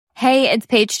Hey, it's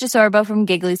Paige DeSorbo from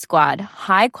Giggly Squad.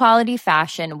 High quality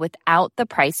fashion without the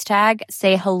price tag.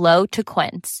 Say hello to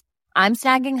Quince. I'm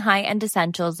snagging high-end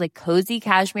essentials like cozy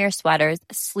cashmere sweaters,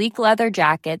 sleek leather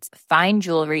jackets, fine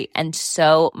jewelry, and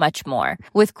so much more.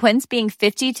 With Quince being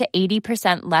 50 to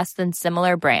 80% less than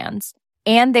similar brands.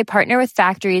 And they partner with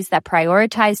factories that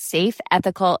prioritize safe,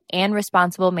 ethical, and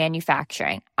responsible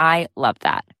manufacturing. I love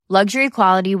that. Luxury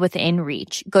quality within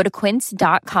reach. Go to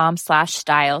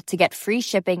quince.com/style to get free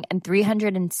shipping and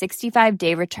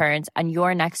 365-day returns on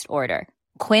your next order.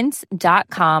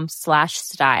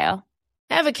 Quince.com/style.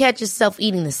 Ever catch yourself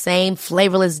eating the same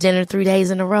flavorless dinner 3 days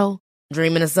in a row?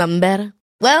 Dreaming of something better?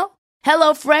 Well,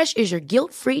 HelloFresh is your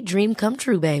guilt-free dream come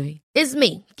true, baby. It's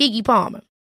me, Keke Palmer.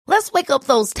 Let's wake up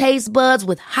those taste buds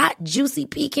with hot, juicy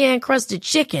pecan-crusted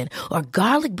chicken or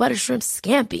garlic butter shrimp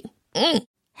scampi.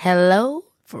 Hello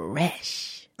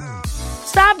Fresh.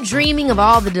 Stop dreaming of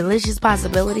all the delicious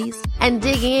possibilities and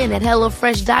dig in at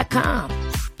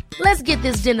HelloFresh.com. Let's get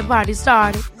this dinner party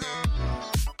started.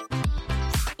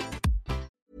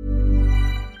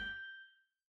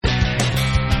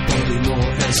 Bobby Moore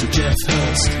and Sir Jeff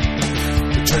Hurst,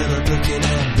 the trailer looking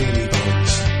at Billy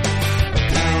Bones, a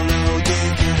Paolo Di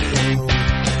Canio,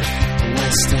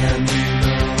 West Ham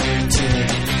United.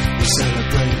 We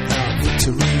celebrate our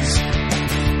victories,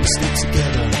 we stick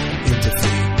together in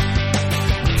defeat.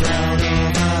 I'm proud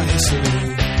of our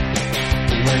history,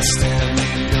 West Ham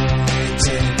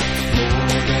United,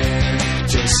 more than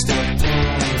just a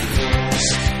podcast,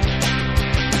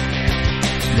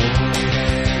 more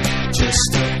than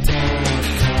just a podcast.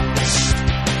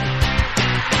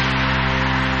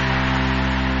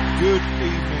 Good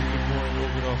evening, good morning, or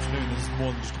good afternoon. This is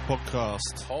more than just a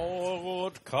podcast.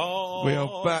 Podcast. We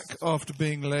are back after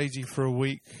being lazy for a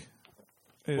week.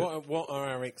 What are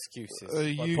our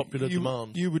excuses? By popular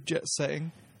demand. You were jet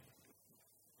setting.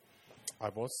 I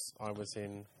was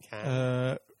in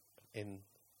Cannes in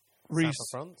South of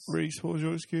France. Reese, what was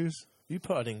your excuse? You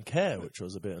put it in care, which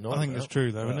was a bit annoying. I think it's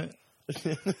true, though, isn't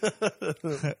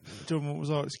it? John, what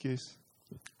was our excuse?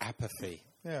 Apathy.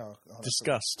 Yeah.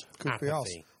 Disgust. Could be us.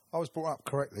 Apathy. I was brought up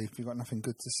correctly. If you've got nothing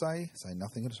good to say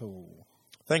nothing at all.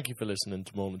 Thank you for listening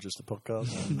to More Than Just a Podcast.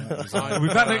 We'll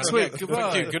be back next week.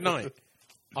 Goodbye. Thank you. Good night.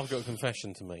 I've got a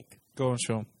confession to make. Go on,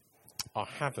 Sean. I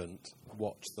haven't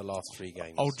watched the last 3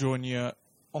 games. I'll join you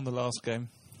on the last game.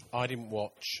 I didn't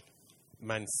watch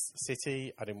Man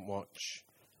City. I didn't watch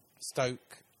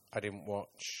Stoke. I didn't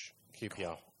watch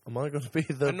QPR. Am I going to be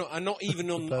the... I'm not even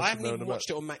on... person I haven't even known watched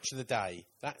it on Match of the Day.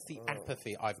 That's the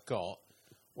apathy I've got,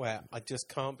 where I just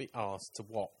can't be asked to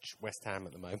watch West Ham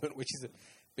at the moment, which is a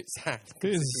bit sad. It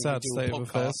is a sad considering we do state of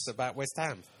podcast affairs. about West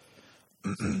Ham.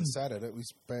 Sad at it. We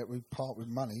part with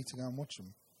money to go and watch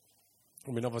them.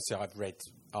 I mean, obviously, I've read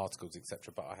articles,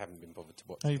 etc., but I haven't been bothered to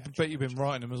watch I the bet you've been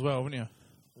writing them as well, haven't you?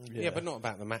 Yeah, but not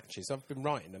about the matches. I've been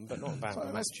writing them, but not about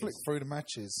the Let's flick matches. through the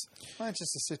matches.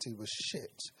 Manchester City was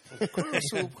shit.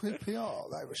 Crystal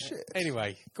QPR, they were shit.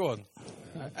 Anyway, go on.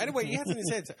 Anyway, you haven't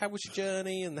said, how was your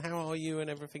journey and how are you and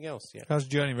everything else yet? How's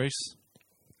your journey, Reese?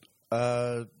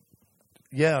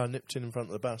 Yeah, I nipped in front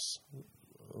of the bus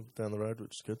down the road,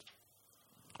 which is good.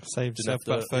 Saved yourself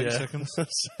about 30 seconds.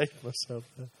 Saved myself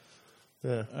there.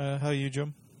 Yeah. How are you,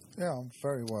 John? Yeah, I'm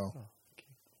very well.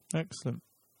 Excellent.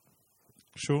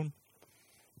 Sean?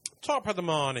 Top of the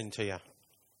morning to you.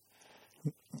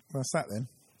 What's that then?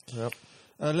 Yep.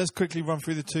 Let's quickly run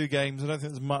through the 2 games. I don't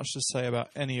think there's much to say about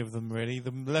any of them, really.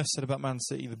 The less said about Man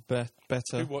City, the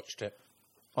better. Who watched it?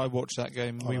 I watched that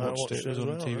game. We watched it. It was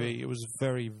on as TV. well, It was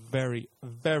very, very,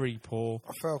 very poor.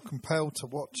 I felt compelled to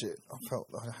watch it. I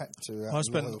felt that I had to out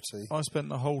of loyalty. I spent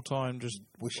the whole time just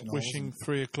wishing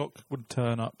 3 o'clock would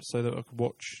turn up so that I could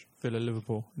watch Villa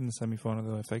Liverpool in the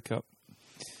semi-final of the FA Cup.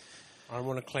 I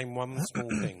want to claim one small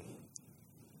thing.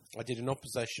 I did an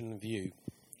opposition view.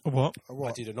 What?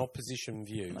 I did an opposition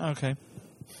view Okay.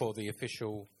 for the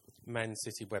official Man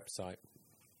City website,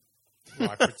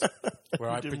 where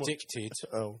I predicted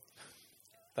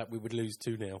that we would lose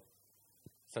 2-0.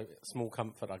 So, small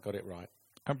comfort, I got it right.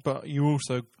 But you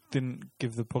also didn't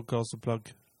give the podcast a plug.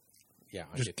 Yeah,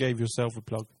 I Just did. gave yourself a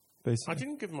plug, basically. I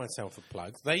didn't give myself a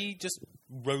plug. They just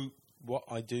wrote what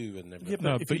I do and everything.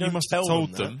 No, but you must have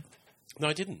told them. No,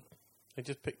 I didn't. I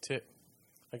just picked it,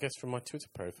 I guess, from my Twitter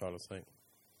profile or something.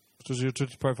 Does your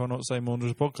Twitter profile not say more than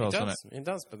just a podcast on it? It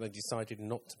does, but they decided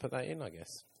not to put that in, I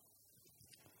guess.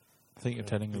 I think you're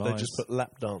telling They lies. just put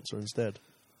lap dancer instead.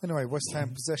 Anyway, West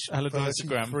Ham possession Allardyce a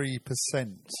gram.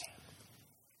 33%.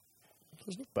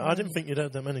 But I didn't think you'd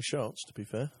had that many shots, to be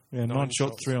fair. Yeah, 9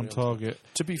 shots, 3 on target.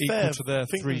 To be Equal fair, to their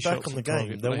 3 thinking shots back on the on game,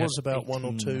 target, there they was had about 1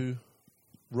 or 18. 2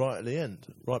 right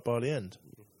by the end.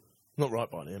 Not right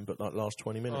by the end, but like last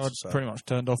 20 minutes or I'd so. pretty much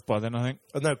turned off by then, I think.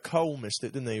 I know Cole missed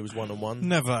it, didn't he? He was 1-on-1,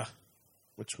 Never.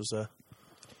 which was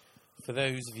For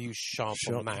those of you sharp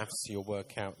Sharp. on maths, you'll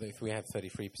work out that if we had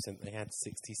 33%, they had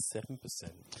 67%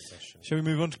 possession. Shall we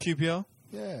move on to QPR?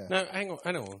 Yeah. No, hang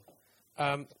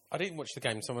on. I didn't watch the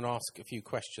game, so I'm going to ask a few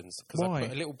questions because Why? I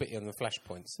put a little bit on the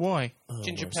flashpoints. Why?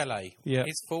 Ginger Pele, Yeah.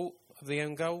 his fault of the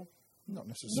own goal? Not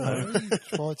necessarily.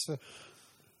 He tried to.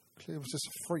 It was just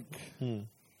a freak.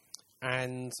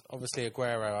 And obviously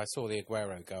Aguero, I saw the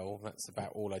Aguero goal. That's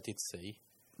about all I did see.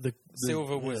 the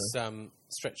Silva was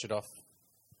stretchered off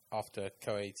after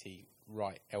Koiti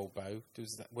right elbow.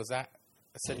 Was that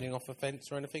a sending off offence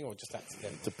or anything, or just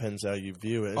accident? Depends how you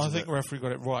view it. I isn't think it? the referee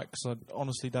got it right because I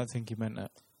honestly don't think he meant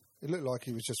it. It looked like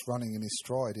he was just running in his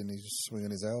stride and he was swinging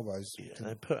his elbows.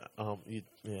 They put It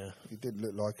didn't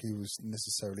look like he was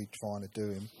necessarily trying to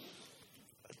do him.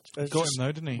 It's Got just him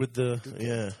though, didn't he?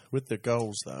 with the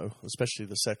goals though, especially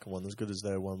the second one, as good as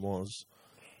their one was.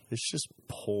 It's just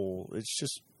poor. It's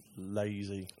just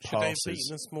lazy Should they have passes.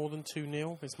 beaten us more than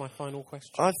 2-0 is my final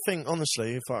question. I think,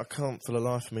 honestly, if I can't for the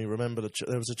life of me remember,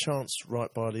 there was a chance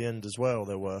right by the end as well.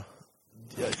 There were.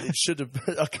 Yeah, it should have.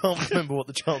 I can't remember what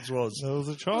the chance was. There was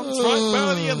a chance right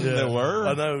by the end. Yeah. There were.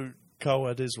 I know Cole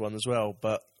had his one as well,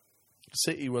 but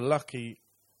City were lucky.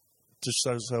 Just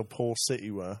shows how poor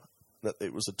City were that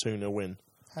it was a 2-0 win.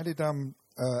 How did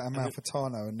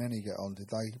Amalfitano and Nenny get on? Did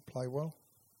they play well?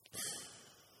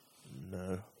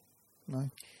 No. No.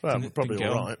 Well, Didn't probably get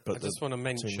all on. right, but I just want to team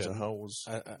mention as a whole was.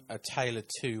 a tale of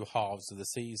two halves of the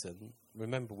season.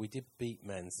 Remember, we did beat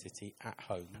Man City at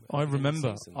home. I at the end of the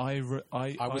remember. season.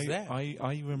 I was there.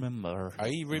 I remember.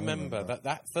 I remember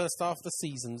that first half of the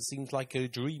season seems like a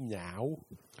dream now.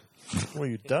 Were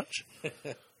you Dutch?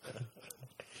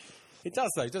 It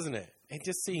does, though, doesn't it? It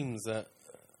just seems that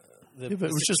Yeah, but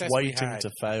it was just waiting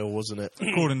to fail, wasn't it?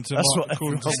 According to That's Mark, what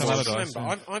according to everyone Sam says. Allardyce.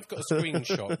 Remember, I've got a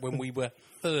screenshot when we were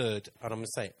third, and I'm going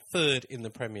to say it, third in the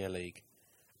Premier League,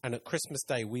 and at Christmas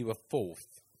Day we were fourth.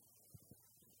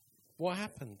 What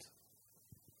happened?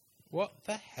 What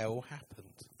the hell happened?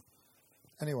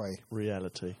 Anyway,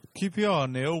 Reality. QPR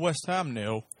nil, West Ham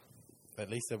nil. At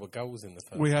least there were goals in the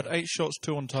first. We had 8 shots,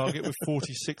 2 on target with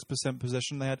 46%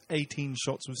 possession. They had 18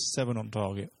 shots with 7 on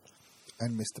target.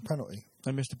 and missed the penalty.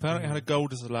 They missed a penalty, had a goal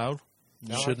disallowed.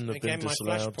 No, Shouldn't have been again, my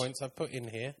disallowed. flashpoints I've put in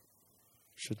here.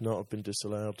 Should not have been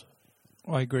disallowed.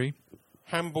 I agree.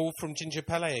 Handball from Ginger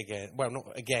Pele again. Well, not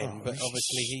again, but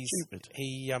obviously stupid.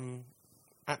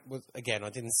 again, I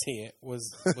didn't see it.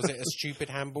 Was it a stupid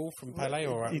handball from Pele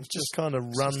or He was just kind of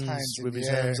runs hands in with the his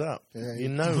air. hands up. Yeah, You he-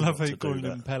 know I love not how to you're do calling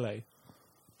that. him Pele.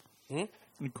 Hmm?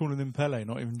 You're calling him Pele,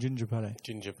 not even Ginger Pele.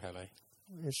 Ginger Pele?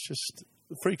 It's just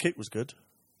the free kick was good.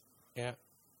 Yeah.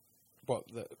 What?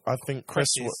 I think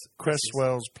Cress's-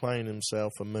 Cresswell's playing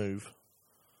himself a move.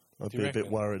 I'd Do be you a bit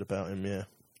reckon? worried about him. Yeah.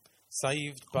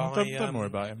 Saved by. Don't worry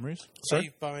about him, Reece.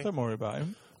 Saved by Don't worry about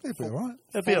him. He'll be all right.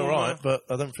 It'll be all Former- right, but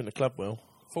I don't think the club will.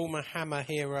 former Hammer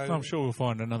hero I'm sure we'll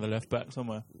find another left back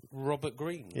somewhere. Robert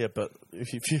Green. Yeah, but if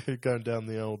you're going down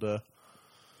the old, who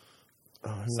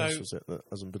So, else was it that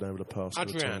hasn't been able to pass for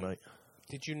the Adrian, teammate?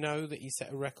 Did you know that he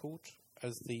set a record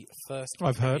as the first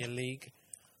I've Premier heard. League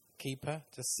keeper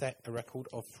to set a record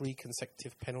of 3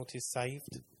 consecutive penalties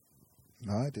saved?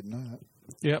 No, I didn't know that.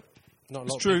 Yep. Not a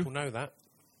It's lot true. of people know that.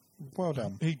 Well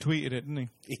done. He tweeted it, didn't he?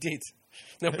 He did.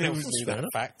 No one It else was knew fair that enough.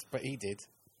 fact, but he did.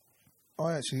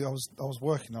 I was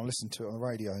working. I listened to it on the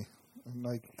radio, and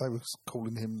they were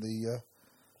calling him the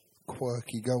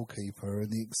quirky goalkeeper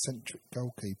and the eccentric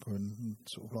goalkeeper, and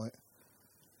sort of like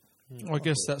I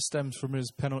guess that stems from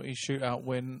his penalty shootout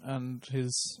win and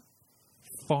his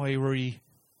fiery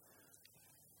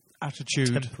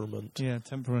attitude. Temperament. Yeah,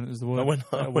 temperament is the word.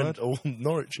 I That went word. all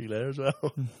Norwichy there as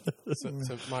well.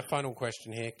 So my final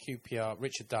question here, QPR,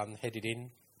 Richard Dunn headed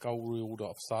in, goal ruled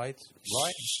offside,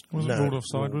 right? Wasn't ruled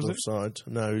offside, was it? Offside.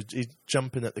 No, he's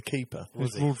jumping at the keeper. It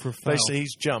was ruled for a foul. Basically,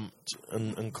 he's jumped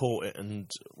and caught it, and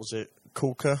was it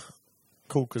Kulka?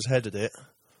 Kulka's headed it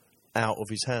out of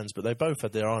his hands, but they both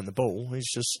had their eye on the ball.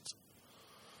 He's just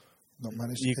not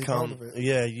managed to you keep hold can't. of it.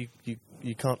 Yeah,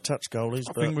 you can't touch goalies.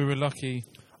 I but think we were lucky.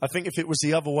 I think if it was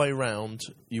the other way round,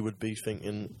 you would be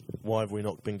thinking, why have we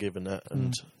not been given that?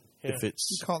 And if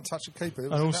it's You can't touch a keeper.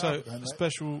 It was And an also, out again, mate.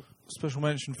 special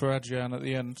mention for Adrian at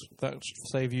the end. That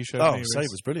save you showed oh, me. save Reece.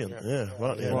 was brilliant. Yeah,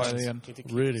 right, yeah. Right at the end. He did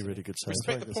keep Really, it. really good save.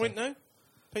 Respect the point, though,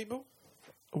 people.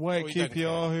 Away at Or you don't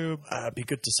QPR, who It'd be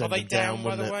good to send Are they them down, down, by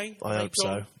wouldn't the it? way? Are I they hope so.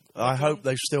 gone? I hope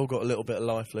they've still got a little bit of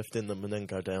life left in them and then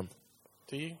go down.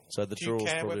 Do you? So the Do you draw's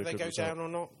care probably whether a they good go result. down or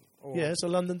not? Or Yeah, it's a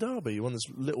London derby. You want as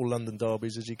little London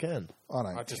derbies as you can. I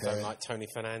don't I just care. don't like Tony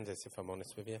Fernandes, if I'm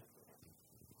honest with you.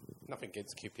 Nothing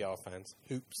against QPR fans.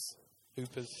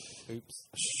 Hoopers.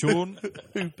 Sean,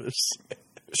 Hoopers.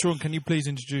 Sean, can you please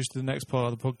introduce the next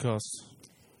part of the podcast?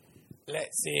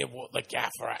 Let's hear what the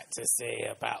gaffer had to say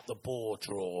about the ball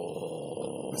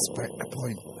draw. Respect the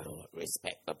point.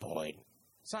 Respect the point.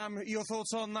 Sam, your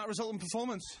thoughts on that result and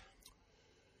performance?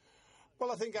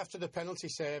 Well, I think after the penalty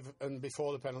save and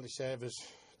before the penalty save,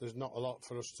 there's not a lot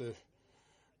for us to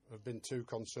have been too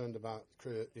concerned about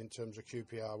in terms of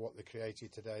QPR, what they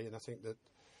created today. And I think that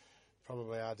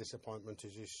probably our disappointment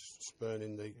is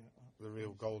spurning the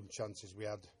real golden chances we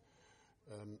had,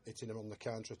 hitting them on the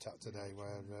counter-attack today, where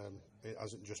it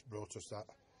hasn't just brought us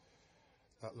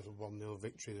that little 1-0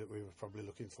 victory that we were probably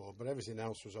looking for. But everything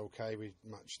else was okay. We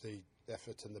matched the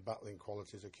effort and the battling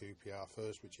qualities of QPR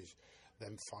first, which is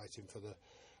them fighting for the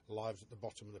lives at the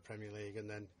bottom of the Premier League. And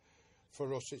then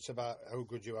for us, it's about how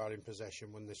good you are in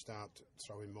possession when they start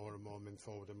throwing more and more men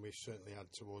forward. And we certainly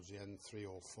had towards the end 3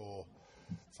 or 4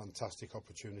 fantastic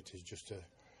opportunities just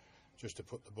to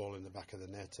put the ball in the back of the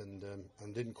net, and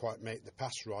didn't quite make the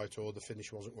pass right, or the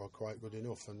finish wasn't quite good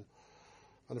enough. And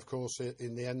of course,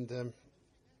 in the end,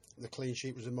 the clean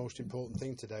sheet was the most important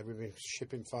thing today. We've been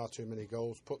shipping far too many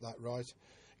goals. Put that right,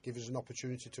 give us an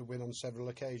opportunity to win on several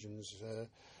occasions.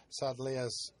 Sadly,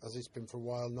 as it's been for a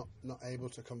while, not able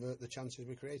to convert the chances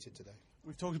we created today.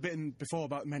 We've talked a bit before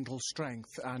about mental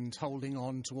strength and holding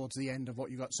on towards the end of what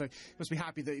you got. So you must be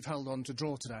happy that you've held on to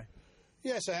draw today.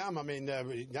 Yes, I am. I mean,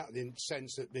 in the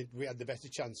sense that we had the better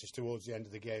chances towards the end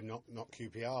of the game, not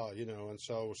QPR, you know, and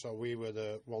so we were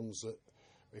the ones that,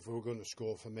 if we were going to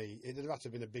score, for me, it would have had to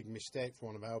have been a big mistake for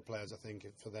one of our players, I think,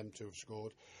 for them to have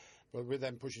scored. But with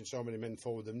them pushing so many men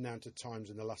forward, the amount of times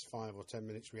in the last 5 or 10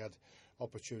 minutes we had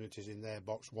opportunities in their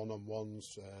box,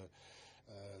 one-on-ones,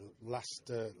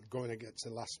 going against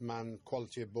the last man,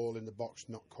 quality of ball in the box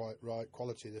not quite right,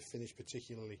 quality of the finish,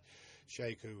 particularly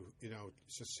Sheikh, who, you know,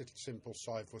 it's a simple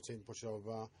side foot in, push over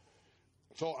bar.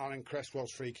 I thought Aaron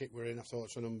Cresswell's free kick were in. I thought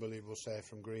it's an unbelievable save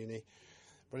from Greeny.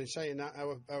 But in saying that,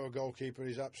 our goalkeeper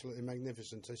is absolutely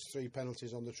magnificent. There's 3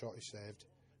 penalties on the trot he saved,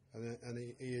 and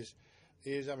he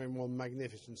is having one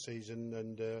magnificent season,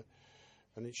 and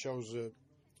it shows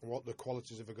what the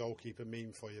qualities of a goalkeeper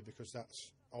mean for you, because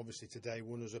that's obviously today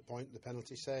won us a point, the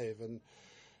penalty save. And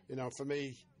you know, for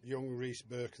me, young Reece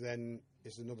Burke then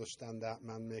is another standout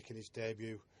man making his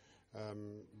debut,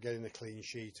 getting a clean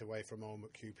sheet away from home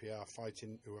at QPR,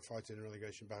 who were fighting a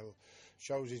relegation battle.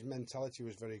 Shows his mentality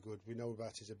was very good. We know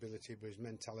about his ability, but his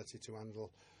mentality to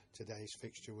handle today's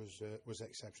fixture was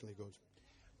exceptionally good.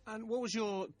 And what was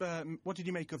what did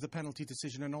you make of the penalty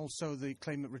decision, and also the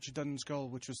claim that Richard Dunn's goal,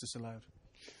 which was disallowed?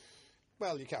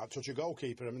 Well, you can't touch a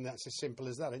goalkeeper. I mean, that's as simple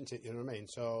as that, isn't it? You know what I mean?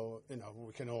 So, you know,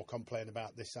 we can all complain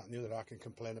about this, that and the other. I can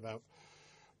complain about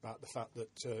the fact that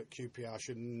QPR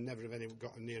should never have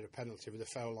gotten near a penalty with a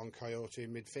foul on Coyote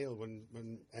in midfield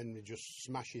when Henry just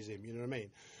smashes him, you know what I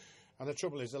mean? And the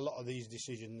trouble is, a lot of these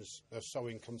decisions are so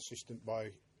inconsistent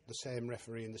by the same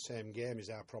referee in the same game is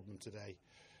our problem today.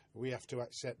 We have to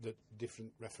accept that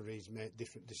different referees make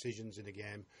different decisions in a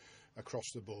game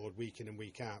across the board, week in and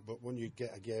week out. But when you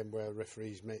get a game where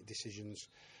referees make decisions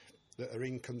that are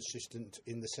inconsistent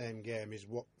in the same game is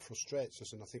what frustrates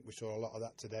us, and I think we saw a lot of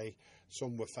that today.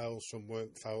 Some were fouls, some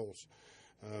weren't fouls.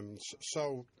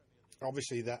 So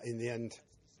obviously that in the end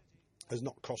has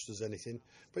not cost us anything.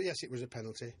 But yes, it was a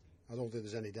penalty. I don't think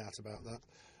there's any doubt about that.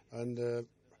 And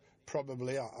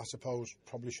probably, I suppose,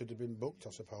 should have been booked,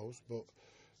 I suppose. But,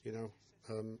 you know,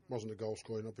 wasn't a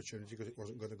goal-scoring opportunity because it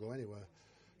wasn't going to go anywhere.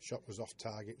 Shot was off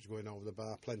target, was going over the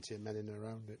bar, plenty of men in and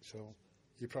around it. So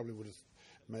you probably would have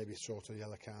maybe sought a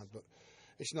yellow card. But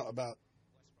it's not about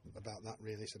that,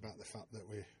 really. It's about the fact that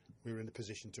we were in a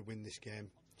position to win this game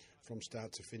from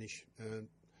start to finish. And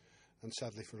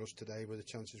sadly for us today, where the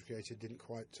chances created didn't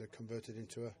quite convert it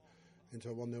into a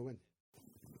 1-0 win.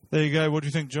 There you go. What do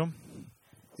you think, John?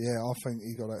 Yeah, I think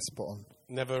he got that spot on.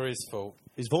 Never his fault.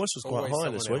 His voice was quite Always high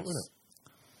this week, else. wasn't it?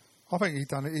 I think he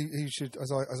done it. He should,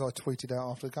 as I tweeted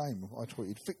out after the game. I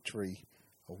tweeted victory,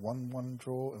 a 1-1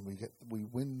 draw, and we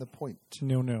win the point.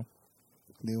 0-0.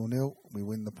 0-0, we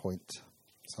win the point.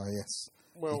 So yes,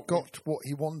 Well, he got what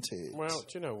he wanted. Well,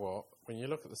 do you know what? When you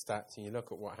look at the stats and you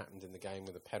look at what happened in the game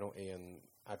with the penalty and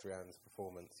Adrian's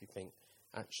performance, you think,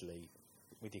 actually,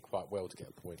 we did quite well to get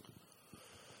a point.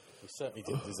 We certainly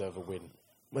didn't deserve a win.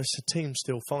 Well, it's a team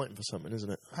still fighting for something, isn't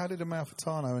it? How did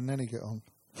Amalfitano and Nenny get on?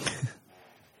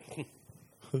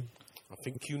 I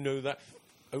think you know that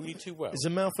only too well. Is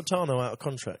Amalfitano out of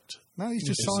contract? No, he's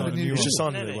just just signed a signed a new new He's one. just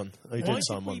signed a Nene. new one. Oh, he did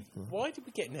sign one. Why did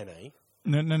we get Nene?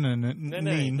 No. Nene.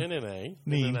 Neen.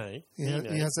 Nene.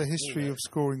 He has a history of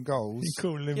scoring goals. You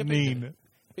call him Yeah, but- Neen.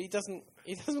 But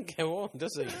he doesn't go on,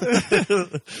 does he?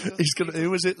 He's gonna.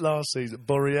 Who was it last season?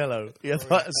 Borriello. He had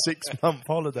like a 6-month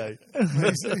holiday.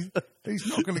 He's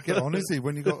not going to get on, is he?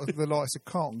 When you got the likes of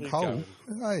Carlton Cole,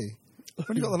 hey,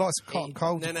 when you got the likes of Carlton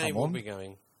Cole to Nene come will on, be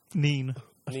going. Neen.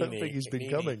 I don't think he's been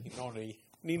coming.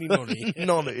 Nini.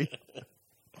 Nonny.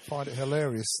 I find it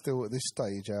hilarious still at this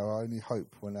stage. Our only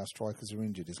hope when our strikers are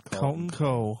injured is Carlton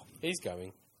Cole. He's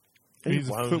going. He's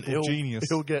a won't. football genius.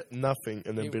 He'll get nothing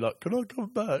and then be like, "Can I come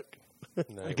back?"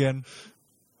 No. Again.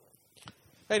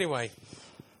 Anyway,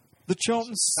 The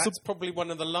Charlton that's probably one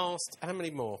of the last. How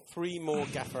many more? 3 more.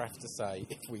 Gaffer have to say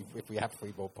if we have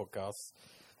 3 more podcasts.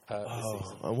 This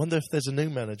season. I wonder if there's a new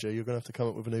manager. You're going to have to come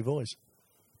up with a new voice.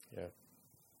 Yeah.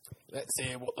 Let's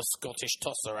hear what the Scottish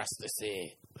tosser has to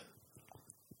say.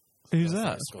 Who's That's that?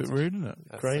 not It's a bit Scottish. rude, isn't it?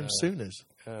 That's, Graham Souness.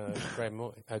 Graham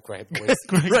Moyes. Graham Moyes.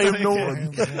 Graham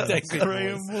Norton. David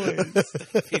Graham Moyes.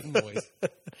 David Moyes.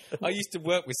 I used to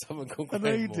work with someone called I know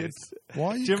Graham you Moyes. did. why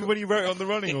are Do you, you remember when you wrote on the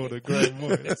running order, Graham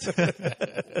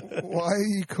Moyes? why are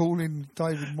you calling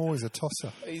David Moyes a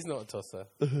tosser? He's not a tosser.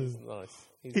 He's nice.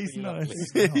 He's really nice.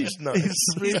 lovely. He's nice.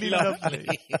 He's really lovely.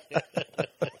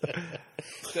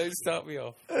 Don't start me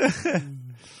off.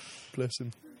 Bless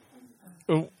him.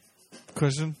 Oh,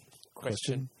 question.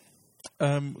 Question.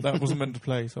 That wasn't meant to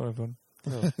play. Sorry, everyone.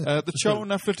 The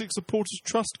Charlton Athletic Supporters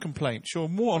Trust complaint.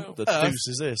 Sean, what on The deuce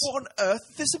is this? What on earth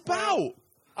is this about?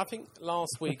 I think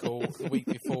last week or the week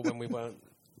before when we weren't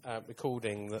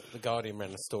recording, the Guardian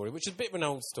ran a story, which is a bit of an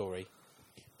old story,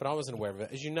 but I wasn't aware of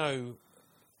it. As you know,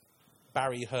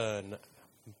 Barry Hearn,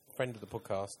 friend of the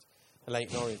podcast,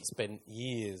 Leighton Orient, spent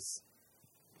years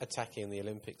attacking the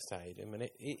Olympic Stadium, and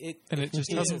it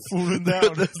just Yeah. hasn't fallen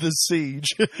down. The siege.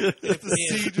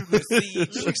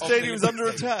 The stadium was under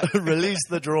attack. Release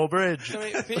the drawbridge. So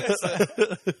it appears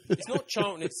that it's not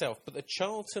Charlton itself, but the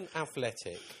Charlton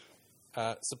Athletic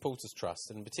Supporters Trust,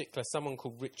 and in particular someone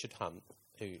called Richard Hunt,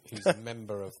 who's a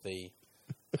member of the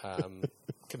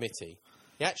committee.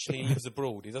 He actually lives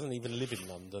abroad. He doesn't even live in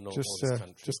London or this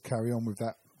country. Just carry on with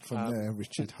that from there,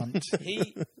 Richard Hunt.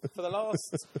 He, for the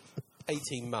last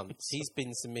 18 months, he's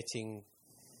been submitting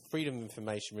freedom of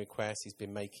information requests. He's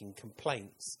been making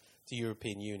complaints to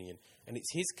European Union. And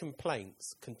it's his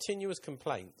complaints, continuous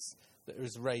complaints, that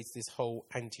has raised this whole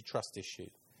antitrust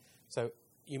issue. So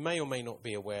you may or may not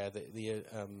be aware that the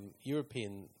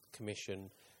European Commission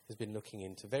has been looking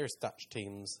into various Dutch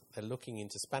teams. They're looking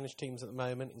into Spanish teams at the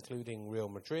moment, including Real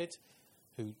Madrid,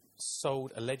 who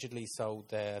allegedly sold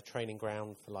their training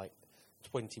ground for like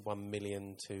 21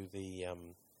 million to the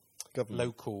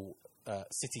local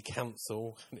city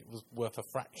council, and it was worth a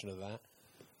fraction of that,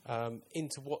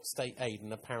 into what state aid,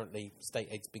 and apparently state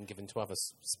aid's been given to other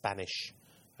Spanish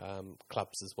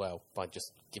clubs as well by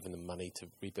just giving them money to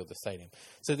rebuild the stadium.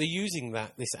 So they're using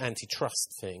this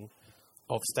antitrust thing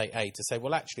of state aid to say,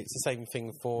 well, actually, it's the same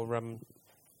thing for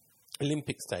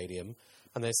Olympic Stadium,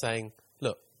 and they're saying,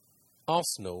 look,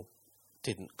 Arsenal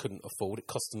couldn't afford. It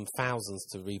cost them thousands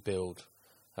to rebuild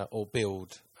or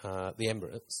build the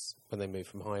Emirates when they moved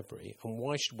from Highbury, and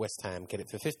why should West Ham get it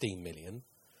for 15 million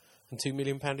and £2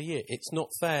 million a year? It's not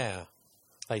fair,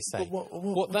 they say.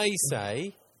 What they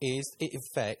say is it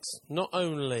affects not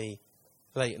only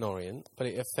Leighton Orient, but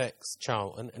it affects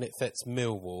Charlton and it affects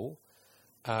Millwall,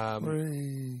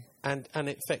 and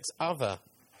it affects other.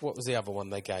 What was the other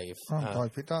one they gave? I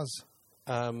hope it does.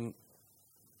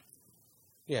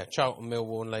 Yeah, Charlton,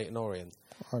 Millwall, and Leighton Orient.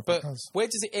 I hope But it does. where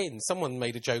does it end? Someone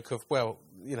made a joke of, well,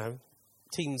 you know,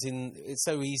 teams it's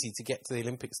so easy to get to the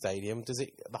Olympic Stadium. Does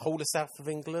it the whole of south of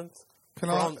England?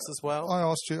 France as well? I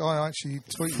actually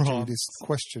tweeted you this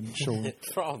question, Sean.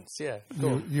 France, yeah. Go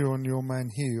on. You and your man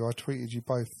Hugh, I tweeted you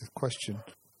both the question.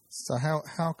 So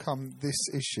how come this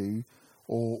issue,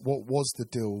 or what was the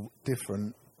deal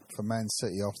different for Man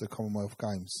City after the Commonwealth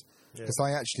Games? Because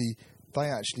they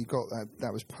actually got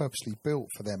that was purposely built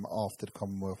for them after the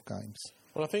Commonwealth Games.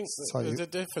 Well, I think there's a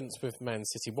difference with Man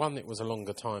City. One, it was a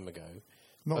longer time ago.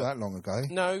 Not that long ago.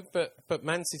 No, but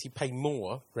Man City pay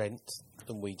more rent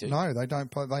than we do. No, they don't.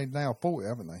 They now bought it,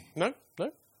 haven't they? No,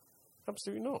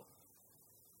 absolutely not.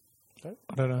 No.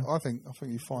 I don't know. I think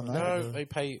you find that. No, they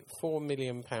pay £4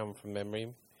 million from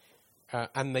memory,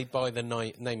 and they buy the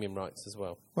naming rights as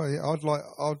well. Well, yeah, I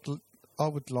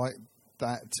would like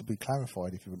that to be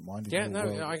clarified, if you wouldn't mind. Yeah, no,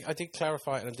 I did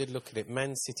clarify it and I did look at it.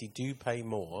 Man City do pay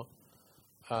more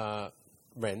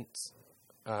rent.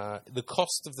 The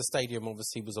cost of the stadium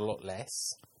obviously was a lot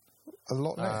less. A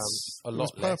lot less. A lot it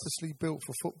was less. purposely built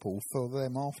for football for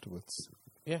them afterwards.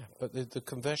 Yeah, but the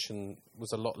conversion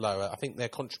was a lot lower. I think their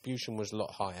contribution was a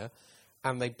lot higher.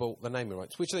 and they bought the naming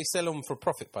rights, which they sell on for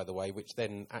profit, by the way, which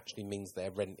then actually means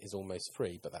their rent is almost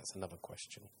free, but that's another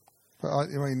question. But I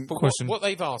mean, But Question. what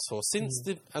they've asked for, since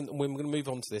and we're going to move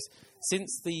on to this,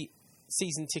 since the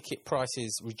season ticket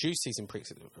prices, reduced season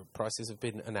prices have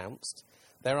been announced,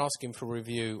 they're asking for a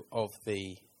review of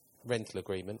the rental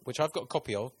agreement, which I've got a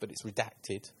copy of, but it's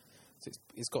redacted. So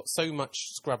it's got so much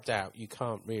scrubbed out, you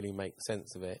can't really make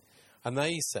sense of it. And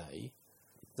they say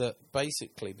that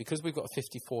basically, because we've got a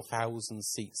 54,000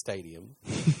 seat stadium,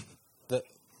 that,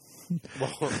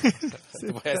 well,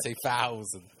 the way I say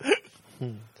 1,000,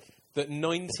 that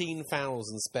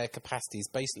 19,000 spare capacity is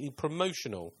basically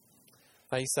promotional.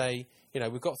 They say,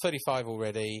 we've got 35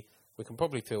 already, we can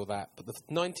probably fill that, but the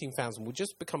 19,000 will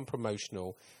just become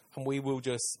promotional, and we will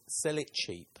just sell it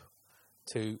cheap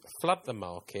to flood the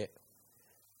market,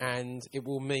 and it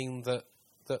will mean that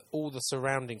all the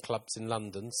surrounding clubs in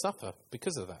London suffer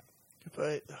because of that.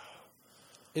 But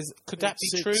Could that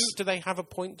be true? Do they have a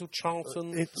point? Do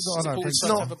Charlton it's have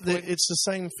a point? It's the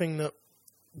same thing that.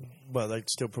 Well, they'd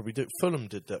still probably do. Fulham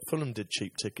did that. Fulham did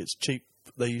cheap tickets.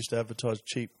 They used to advertise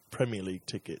cheap Premier League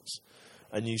tickets,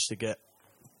 and used to get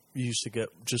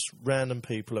just random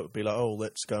people that would be like, "Oh,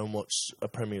 let's go and watch a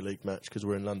Premier League match because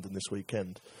we're in London this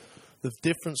weekend." The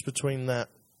difference between that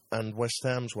and West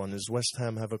Ham's one is West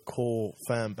Ham have a core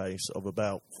fan base of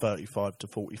about 35 to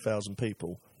 40,000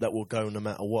 people that will go no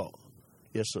matter what.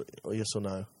 Yes or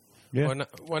no? Yeah.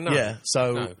 Well, no. Yeah.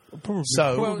 So, No.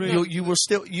 Probably.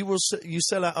 you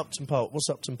sell out Upton Park. What's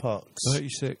Upton Park?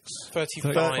 36.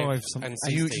 35 something. and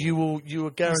 16. You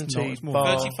were guaranteed it's more.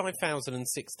 bar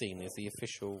 35,016 is the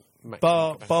official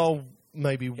maximum capacity. bar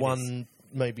maybe one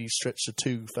maybe stretch to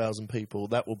 2,000 people.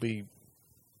 That will be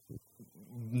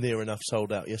near enough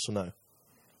sold out. Yes or no?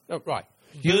 Oh, right.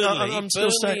 You know, Burnley, I'm still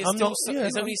saying- is I'm still not- so- yeah,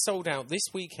 is no. only sold out this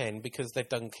weekend because they've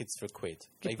done Kids for a Quid.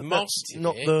 They've But marketed that's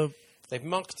not it. the. They've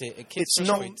marketed it at Kids It's for a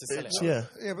not. Quid to sell it. It's, out. yeah.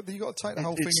 yeah, but you've got to take the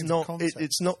whole thing It's into not. context.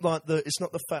 It's not like the. It's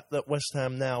not the fact that West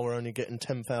Ham now are only getting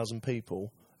 10,000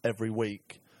 people every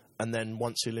week, and then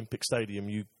once the Olympic Stadium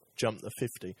you jump to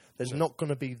 50. There's not going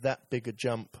to be that big a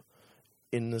jump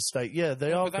in the state. Yeah,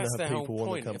 they are But going that's to their have whole people want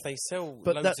to point. come. If they sell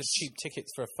But loads of that's- cheap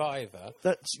tickets for a fiver,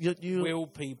 That's you. will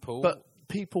people... But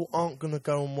people aren't going to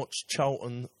go and watch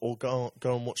Charlton or go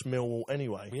and watch Millwall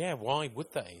anyway. Yeah, why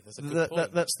would they? That's a good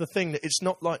point. That's the thing. That it's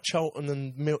not like Charlton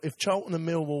and if Charlton and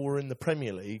Millwall were in the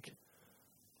Premier League,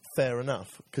 fair enough,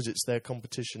 because it's their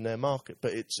competition, their market.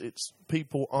 But it's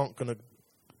people aren't going to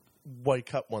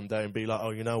wake up one day and be like,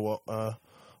 oh, you know what,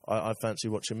 I fancy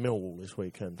watching Millwall this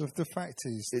weekend. The fact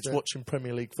is, It's that watching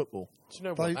Premier League football. Do you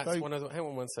know They- what? That's they- one of the... Hang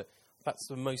on one sec. That's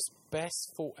the most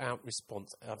best thought-out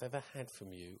response I've ever had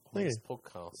from you on this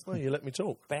podcast. Well, you let me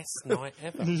talk. Best night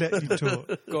ever. Let you talk.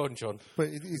 Go on, John. but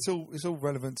it's all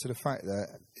relevant to the fact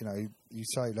that you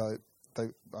say like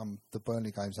the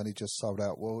Burnley game's only just sold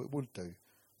out. Well, it would do.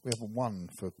 We haven't won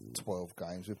for 12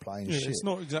 games. We're playing Yeah, shit. it's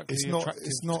not exactly attractive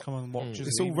to come and watch.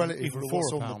 It's all relative even to for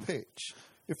what's a on pound. the pitch.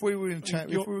 If we were in, if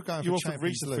we were going you for offered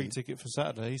Reece Champions a free League, ticket for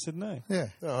Saturday. He said no. yeah,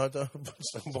 No, I don't.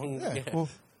 yeah. Yeah. Well,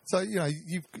 so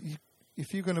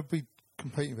if you're going to be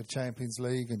competing for Champions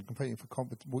League and competing for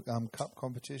cup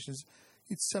competitions,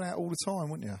 you'd sell out all the time,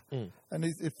 wouldn't you? And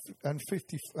if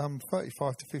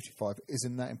 35 to 55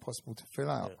 isn't that impossible to fill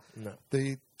out. No.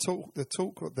 The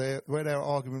talk there, where their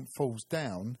argument falls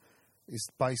down, is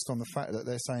based on the fact that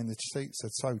they're saying the seats are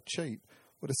so cheap.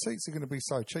 Well, the seats are going to be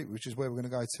so cheap, which is where we're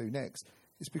going to go to next.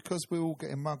 It's because we're all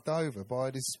getting mugged over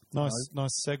by this. Nice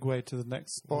segue to the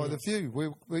next. By the view,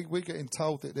 we're getting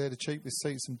told that they're the cheapest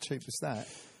seats and cheapest that,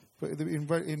 but in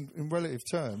relative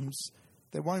terms,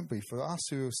 there won't be for us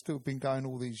who have still been going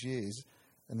all these years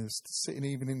and are sitting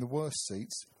even in the worst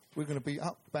seats. We're going to be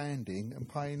upbanding and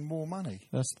paying more money.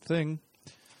 That's the thing.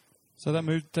 So that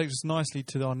takes us nicely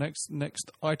to our next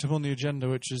item on the agenda,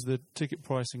 which is the ticket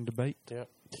pricing debate. Yeah.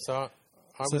 So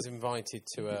I was invited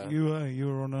to a... You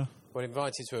were on a... Well,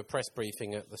 invited to a press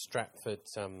briefing at the Stratford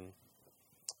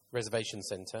Reservation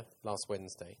Centre last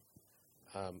Wednesday.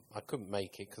 I couldn't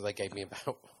make it because they gave me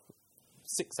about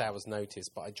 6 hours' notice,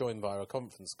 but I joined via a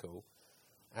conference call,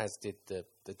 as did the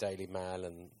Daily Mail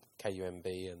and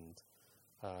KUMB and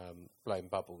Blowing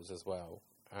Bubbles as well.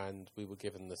 And we were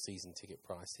given the season ticket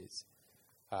prices.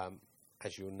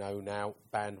 As you'll know now,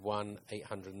 Band 1,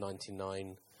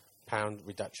 £899,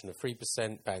 reduction of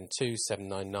 3%. Band 2,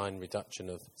 £799, reduction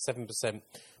of 7%.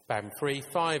 Band 3,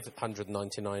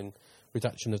 £599,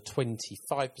 reduction of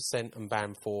 25%. And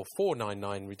Band 4,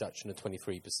 £499, reduction of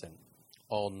 23%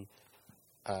 on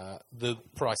the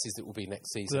prices that will be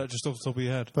next Is season. that just off the top of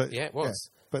your head? But Yeah, it was.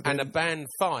 but and a then- band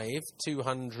 5,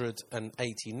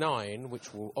 289,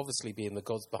 which will obviously be in the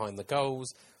gods behind the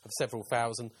goals of several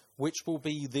thousand, which will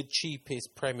be the cheapest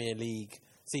Premier League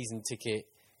season ticket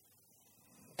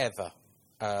ever.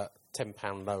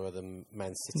 £10 lower than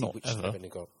Man City, Not which ever. they've only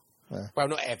got. Yeah. Well,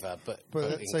 not ever, but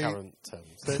let's in say current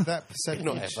terms. that percentage.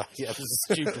 Not ever. Yeah, it's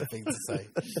a stupid thing to say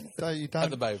You at don't.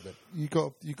 the moment. You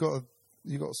got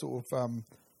sort of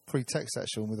pretext that,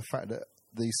 Sean, with the fact that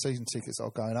the season tickets are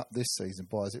going up this season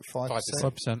by, is it 5%?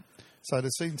 5%. So the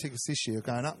season tickets this year are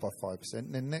going up by 5%,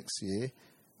 and then next year,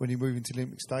 when you move into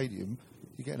Olympic Stadium,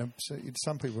 you're getting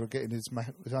some people are getting as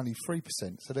only 3%,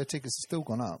 so their tickets have still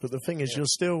gone up. But the thing is,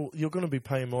 you're going to be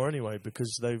paying more anyway,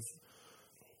 because they've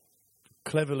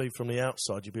cleverly from the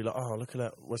outside, you'd be like, oh, look at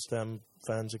that, West Ham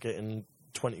fans are getting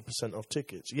 20% off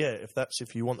tickets. Yeah,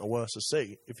 if you want a worse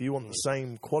seat. If you want the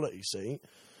same quality seat,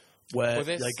 where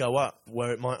they go up,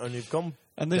 where it might only have gone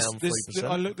And this, down 3%.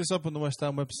 I looked this up on the West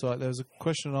Ham website. There was a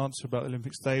question and answer about the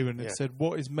Olympic Stadium, and it said,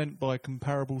 what is meant by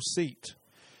comparable seat?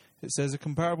 It says a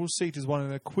comparable seat is one in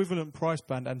an equivalent price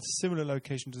band and similar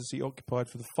location to the seat occupied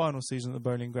for the final season at the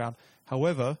Bowling Ground.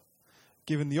 However,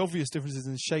 given the obvious differences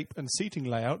in shape and seating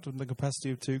layout and the capacity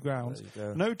of two grounds,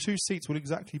 no two seats will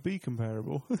exactly be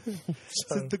comparable.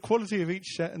 So the quality of each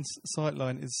set and sight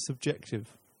line is subjective.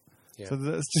 Yeah. So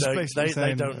that's just basically they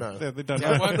saying don't know. They don't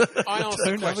Yeah, know. well, I asked a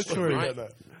Don't have a question, clue. right?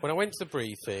 When I went to the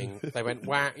briefing, they went,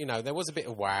 wow, there was a bit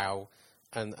of wow.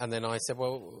 And then I said,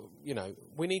 well,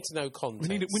 we need to know context.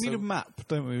 We need a map,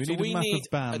 don't we? We need a map of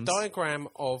bands. A diagram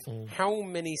of how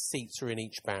many seats are in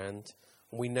each band.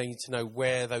 We need to know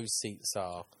where those seats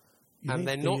are. And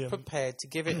they're not prepared to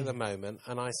give it at the moment.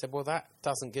 And I said, well, that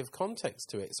doesn't give context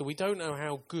to it. So we don't know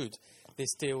how good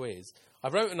this deal is. I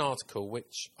wrote an article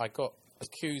which I got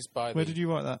accused by Where did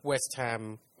you write that? West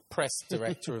Ham press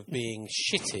director of being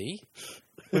shitty.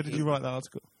 Where did you write that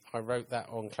article? I wrote that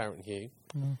on Claret Hugh.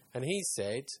 And he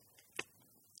said,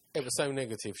 it was so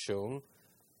negative, Sean,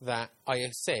 that I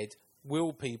said,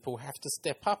 will people have to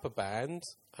step up a band?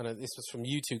 And this was from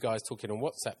you two guys talking on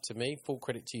WhatsApp to me. Full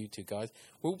credit to you two guys.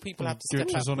 Will people have to Give it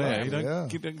step to us up on a air.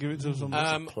 band? You don't give it to us on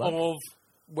Of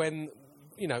when,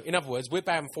 in other words, we're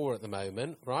band 4 at the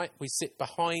moment, right? We sit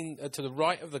behind, to the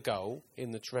right of the goal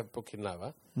in the Trevor Brooking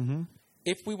lower. Mm-hmm.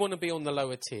 If we want to be on the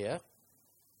lower tier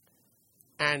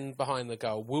and behind the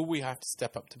goal, will we have to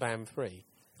step up to band 3?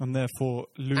 And therefore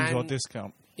lose our And-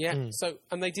 discount. Yeah. So,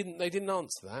 and they didn't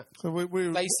answer that. So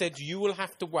They said you will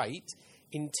have to wait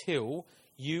until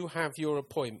you have your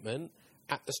appointment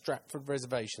at the Stratford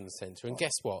Reservation Centre. And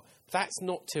guess what? That's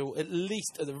not till at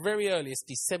least, at the very earliest,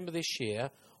 December this year,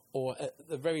 or at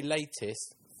the very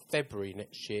latest, February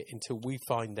next year, until we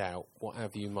find out what our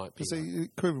view might be. See,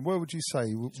 Kevin, where would you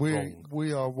say wrong.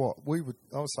 we are? What I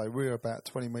would say we're about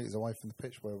 20 metres away from the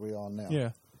pitch where we are now.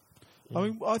 Yeah. I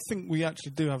mean, I think we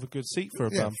actually do have a good seat for a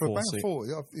band for 4 band seat.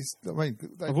 4.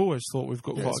 I've always thought we've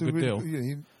got quite a good deal.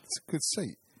 It's a good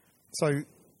seat. So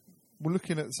we're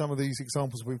looking at some of these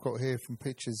examples we've got here from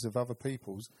pictures of other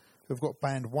people's who've got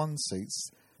band 1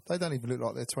 seats. They don't even look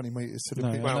like they're 20 metres to the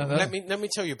pitch. Well, let me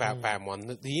tell you about Band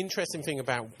 1. The interesting thing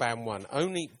about Band 1,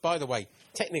 by the way,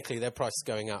 technically their price is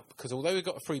going up, because although we've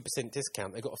got a 3%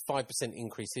 discount, they've got a 5%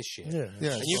 increase this year.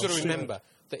 Yeah, And you've got to remember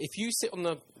that if you sit on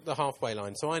the halfway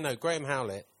line, so I know Graham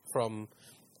Howlett from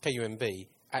KUMB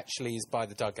actually is by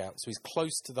the dugout, so he's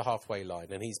close to the halfway line,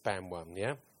 and he's Band 1,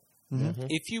 yeah? Mm-hmm.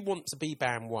 If you want to be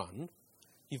Band 1,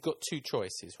 you've got two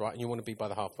choices, right? And you want to be by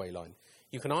the halfway line.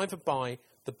 You can either buy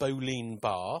the Boleyn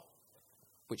Bar,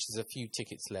 which is a few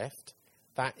tickets left.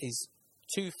 That is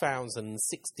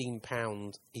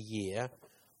 £2,016 a year,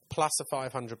 plus a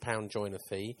 £500 joiner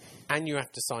fee, and you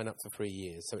have to sign up for 3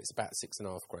 years, so it's about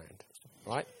 £6,500,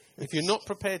 right? If you're not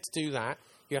prepared to do that,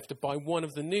 you have to buy one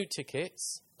of the new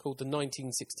tickets, called the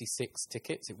 1966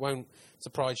 tickets. It won't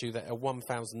surprise you that there are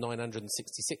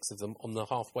 1,966 of them on the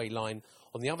halfway line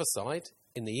on the other side,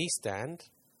 in the East Stand,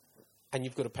 and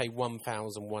you've got to pay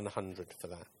 £1,100 for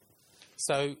that.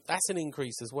 So that's an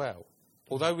increase as well.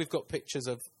 Although we've got pictures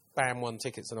of Band 1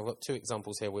 tickets, and I've got two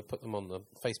examples here, we'll put them on the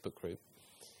Facebook group.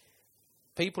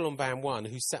 People on Band 1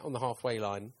 who sat on the halfway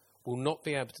line will not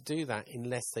be able to do that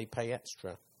unless they pay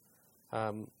extra.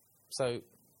 So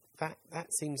that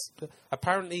seems...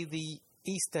 Apparently the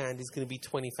East Stand is going to be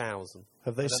 20,000.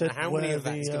 Have they I don't said know how many where of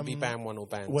that is the, going to be Band 1 or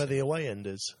Band 2? where the away end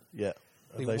is? Yeah.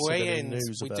 Have The they said way any ends,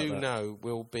 news we about do that? know,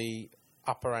 will be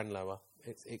upper and lower.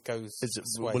 It goes...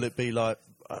 sway. Will it be like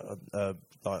a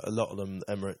lot of them,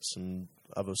 Emirates and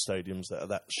other stadiums that are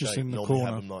that Just shape, in the normally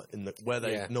corner. have them like where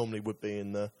they Yeah. normally would be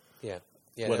in the... Yeah.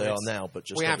 Yeah, where they there are is. now, but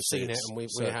just we have obviously seen it, it's and we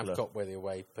circular. have got where they're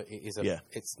away, but it is Yeah.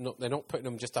 it's not. They're not putting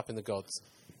them just up in the gods.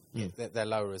 They're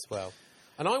lower as well.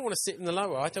 And I want to sit in the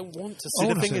lower. I don't want to sit. See,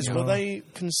 in the thing see is, it. will they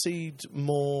concede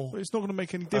more? But it's not going to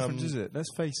make any difference, is it? Let's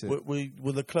face it.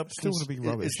 Will the club Still gonna be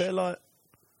rubbish. Is there like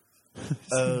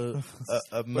a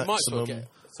We might as well maximum? get.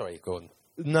 Sorry, go on.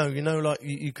 No, like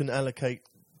you can allocate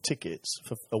tickets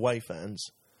for away fans.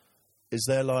 Is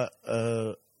there like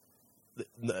a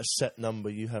set number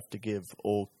you have to give,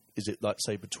 or is it like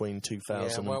say between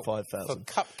 2,000 and 5,000? For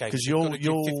cup games, 'Cause you're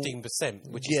you're 15%,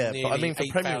 which yeah, is but I nearly mean for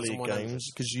Premier 8,100. League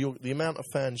games, because the amount of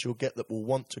fans you'll get that will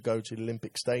want to go to the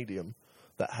Olympic Stadium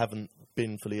that haven't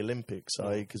been for the Olympics,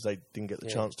 i.e. because they didn't get the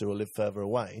chance to or live further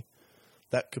away,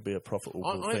 that could be a profitable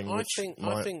thing. I which think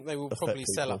might they will affect probably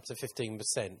sell people. up to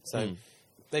 15%. So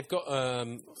they've got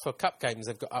for cup games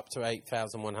they've got up to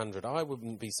 8,100. I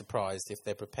wouldn't be surprised if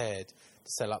they're prepared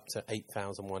to sell up to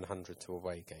 8,100 to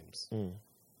away games.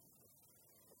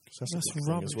 'Cause that's a That's big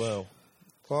thing rubbish. as well.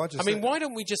 Well, I mean, why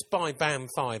don't we just buy BAM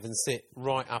 5 and sit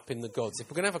right up in the gods? If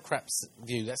we're going to have a crap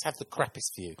view, let's have the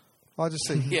crappiest view. I just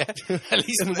think Yeah, at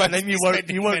least And then you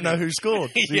won't know who scored.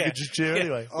 So you Yeah. could just cheer Yeah.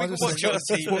 anyway. I We just can watch think it on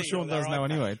That's TV what Sean with does our now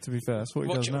iPad. anyway, to be fair. That's what he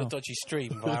Watch does it now. on a dodgy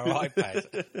stream via our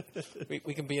iPad.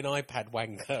 We can be an iPad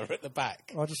wanker at the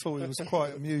back. I just thought it was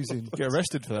quite amusing. Get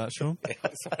arrested for that, Sean.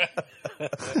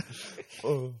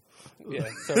 Yeah,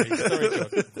 sorry,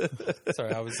 John.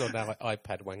 Sorry, I was on our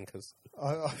iPad wankers.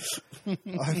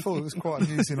 I thought it was quite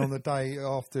amusing on the day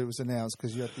after it was announced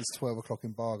because you had this 12 o'clock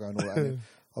embargo and all that. And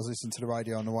I was listening to the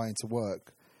radio on the way into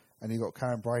work, and you got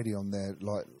Karen Brady on there,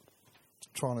 like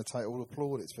trying to take all the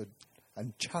plaudits for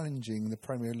and challenging the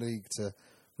Premier League to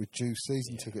reduce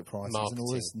season ticket prices and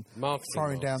all this, and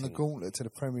throwing down the gauntlet to the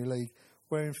Premier League.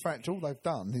 Where in fact all they've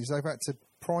done is they've had to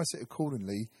price it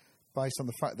accordingly based on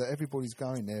the fact that everybody's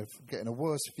going there getting a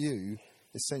worse view,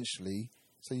 essentially.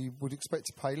 So you would expect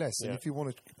to pay less, and if you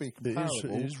want to be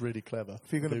comparable, It is really clever.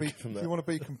 if you're going to be, from if that. you want to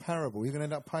be comparable, you're going to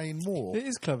end up paying more. It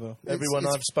is clever. Everyone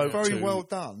It's I've spoken very to well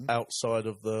done. outside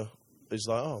of the is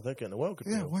like, oh, they're getting a well good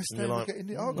Yeah, deal. West And Ham you're are like, getting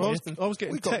it. I was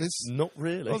getting we got texts. this. not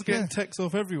really. I was getting texts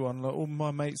off everyone, like all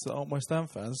my mates that aren't West Ham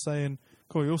fans, saying,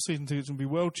 "Cool, your season tickets will be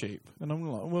well cheap," and I'm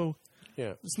like, "Well,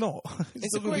 Yeah. it's not.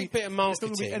 It's a not gonna great be- bit of it's not marketing.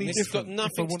 gonna be any This has got different if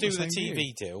nothing I to want do with the same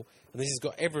TV deal, and this has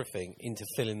got everything into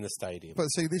filling the stadium. But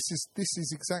see, this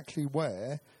is exactly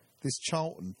where this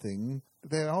Charlton thing,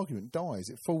 their argument dies.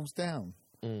 It falls down.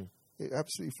 It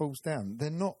absolutely falls down.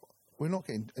 We're not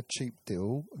getting a cheap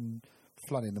deal and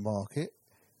flooding the market.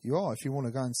 You are if you want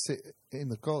to go and sit in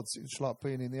the gods. It's like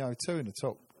being in the O2 in the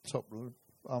top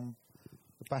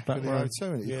the back of the row.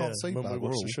 O2, and you Yeah, can't see when we bugger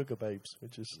watch all. the Sugar Babes, we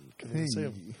just couldn't even see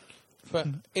 'em. But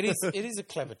it is a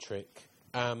clever trick,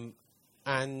 and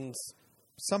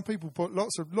Some people bought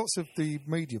lots of the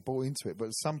media bought into it, but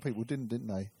some people didn't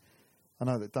they? I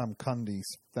know that Dumb Cundy's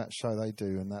that show they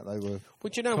do, and that they were.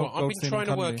 Well, do you know what? I've been Goldstein trying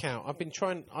to and work Cundy.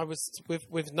 out. I was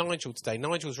with Nigel today.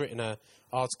 Nigel's written an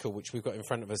article which we've got in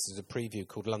front of us as a preview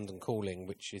called London Calling,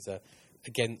 which is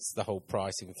against the whole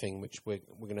pricing thing, which we're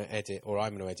going to edit, or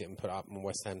I'm going to edit and put up on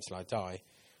West Ham Till I Die.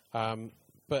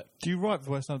 But Do you write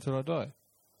for West Ham Till I Die?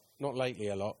 not lately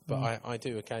a lot, but I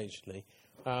do occasionally.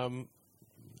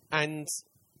 And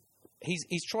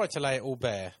he's tried to lay it all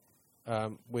bare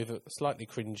with a slightly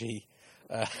cringy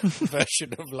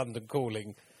version of London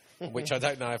Calling, which I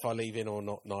don't know if I leave in or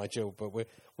not, Nigel, but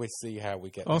we'll see how we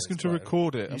get Ask there. him to It's right.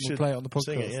 record it, and we'll should play it on the podcast.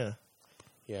 Sing it, yeah.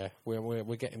 Yeah, we'll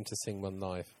get him to sing one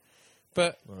live.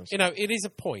 But, you know, it is a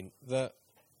point that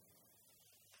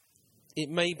it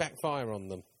may backfire on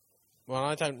them. Well,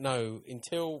 I don't know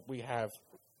until we have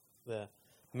the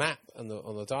map and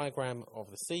on the diagram of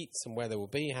the seats and where there will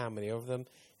be, how many of them.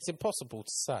 It's impossible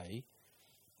to say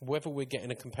whether we're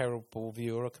getting a comparable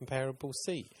view or a comparable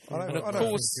seat. And of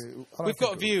course, we've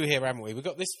got a view here, haven't we? We've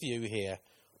got this view here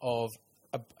of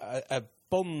a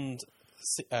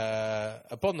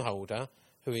bondholder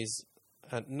who is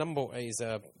a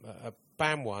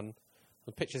BAM one.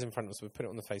 The picture's in front of us. We've put it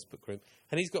on the Facebook group,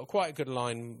 and he's got quite a good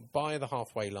line by the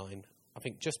halfway line. I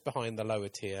think just behind the lower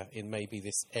tier, in maybe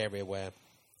this area where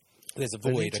there's a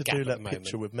They void, need a to gap do at that the moment.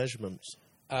 picture with measurements.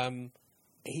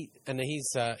 He's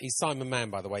Simon Mann,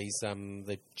 by the way. He's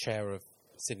the chair of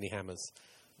Sydney Hammers.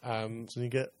 So you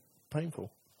get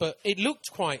painful. But it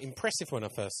looked quite impressive when I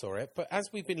first saw it. But as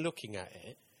we've been looking at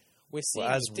it, we're seeing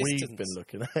Well, as the distance. we've been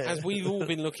looking at it. As we've all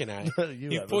been looking at it, You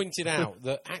you haven't. pointed out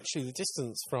that actually the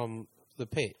distance from the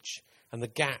pitch and the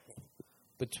gap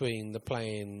between the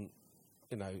playing,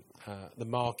 the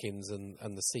markings and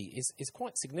the seat is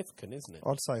quite significant, isn't it?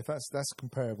 I'd say if that's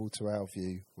comparable to our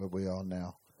view where we are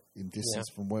now. in distance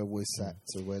from where we're sat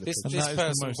to where the This pitch is. that is the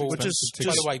person most bought, expensive by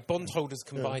ticket. the way, bondholders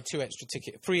can buy 3 extra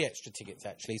tickets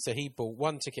actually. So he bought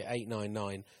 1 ticket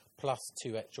 $8.99 plus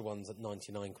 2 extra ones at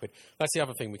 £99. That's the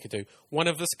other thing we could do. One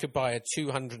of us could buy a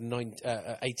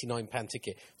 £289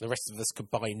 ticket. The rest of us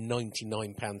could buy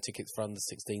 £99 tickets for under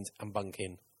 16s and bunk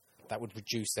in. That would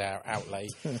reduce our outlay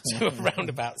to around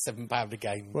about £7 a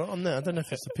game. Well, on there, I don't know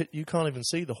if it's the pit. You can't even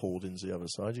see the hoardings the other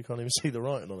side. You can't even see the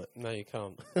writing on it. No, you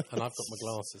can't. And I've got my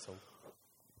glasses on.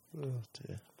 Oh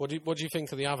dear. What do you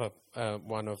think of the other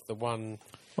one of the one?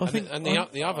 Well,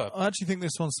 the other. I actually think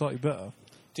this one's slightly better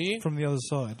Do you? from the other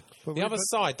side. The other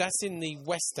side, that's in the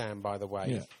West Ham, by the way.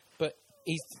 Yeah. But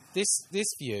this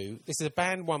view, this is a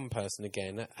band 1 person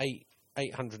again at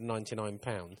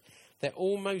 £899. They're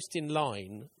almost in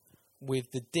line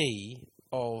with the D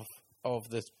of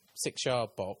the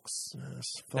 6-yard box.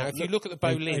 Now, if you look at the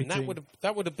Boleyn, that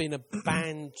would have been a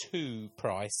band 2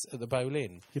 price at the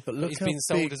Boleyn. Yeah, but look it's how been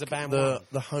sold big as a band 1.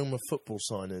 the home of football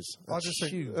sign is. I That's just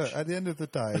think huge. at the end of the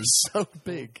day, It's so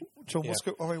big. John, what's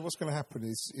going to happen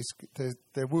is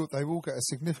they will get a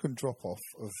significant drop off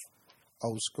of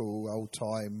old school, old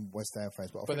time West Ham fans.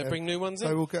 But they bring new ones in?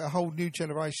 They will get a whole new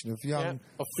generation of young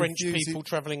of French people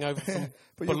travelling over from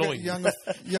but you'll Boulogne. get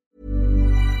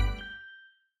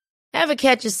Ever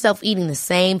catch yourself eating the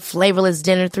same flavorless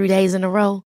dinner 3 days in a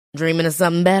row? Dreaming of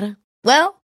something better?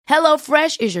 Well,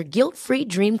 HelloFresh is your guilt-free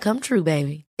dream come true,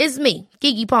 baby. It's me,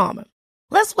 Keke Palmer.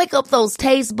 Let's wake up those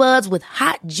taste buds with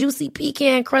hot, juicy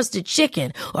pecan-crusted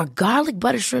chicken or garlic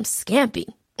butter shrimp scampi.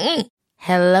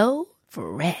 Hello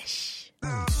Fresh.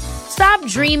 Stop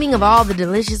dreaming of all the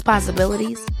delicious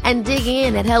possibilities and dig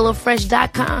in at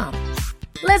HelloFresh.com.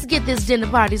 Let's get this dinner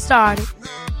party started.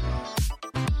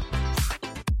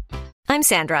 I'm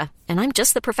Sandra, and I'm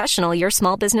just the professional your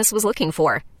small business was looking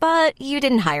for. But you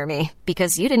didn't hire me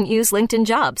because you didn't use LinkedIn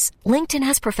Jobs. LinkedIn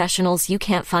has professionals you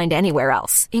can't find anywhere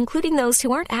else, including those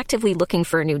who aren't actively looking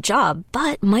for a new job,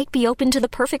 but might be open to the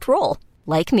perfect role,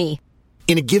 like me.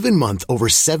 In a given month, over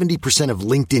 70% of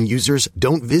LinkedIn users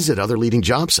don't visit other leading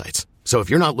job sites. So if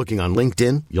you're not looking on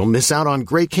LinkedIn, you'll miss out on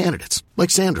great candidates like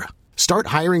Sandra. Start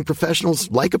hiring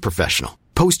professionals like a professional.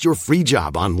 Post your free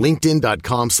job on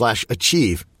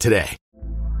linkedin.com/achieve today.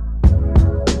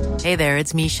 Hey there,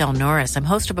 it's Michelle Norris. I'm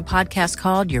host of a podcast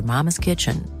called Your Mama's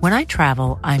Kitchen. When I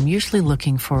travel, I'm usually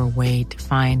looking for a way to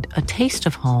find a taste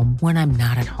of home when I'm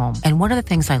not at home. And one of the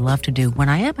things I love to do when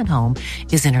I am at home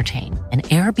is entertain. And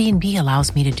Airbnb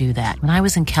allows me to do that. When I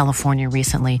was in California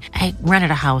recently, I rented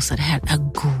a house that had a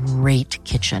great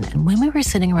kitchen. And when we were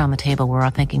sitting around the table, we were all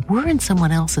thinking, we're in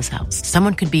someone else's house.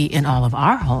 Someone could be in all of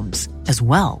our homes as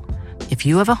well. If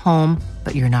you have a home,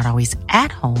 but you're not always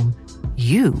at home,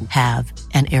 you have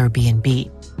an Airbnb.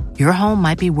 Your home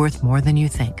might be worth more than you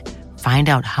think. Find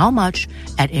out how much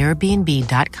at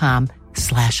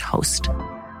airbnb.com/host.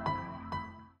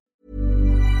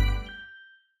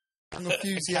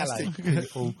 Enthusiastic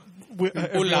people.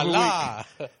 Ooh la la!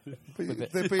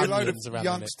 There'll be a load of Onions around the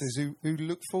youngsters who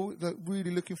really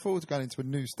looking forward to going into a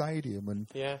new stadium and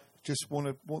just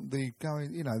want the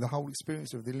going, the whole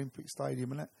experience of the Olympic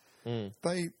Stadium and that.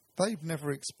 They've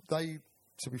never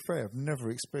to be fair, I've never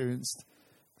experienced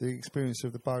the experience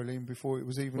of the Boleyn before it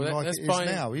was even like it is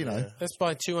now, Let's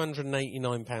buy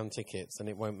 £289 tickets and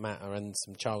it won't matter, and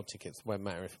some child tickets won't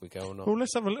matter if we go or not. Well,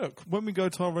 let's have a look. When we go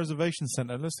to our reservation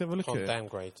centre, let's have a look at it.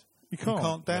 Downgrade. You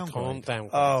can't downgrade. Can't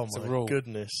downgrade. Oh, it's a my rule.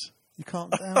 goodness. You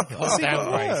can't downgrade.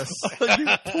 Downgrade. You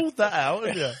pulled that out,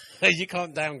 haven't you? You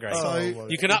can't downgrade. Oh,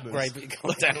 you can upgrade, but you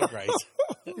can't downgrade.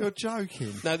 You're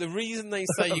joking. No, the reason they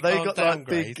say you they can't got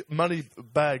downgrade... like big money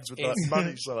bags with like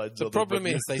money signs The on problem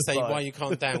them, is they say why you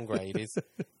can't downgrade is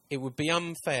it would be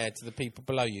unfair to the people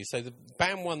below you. So the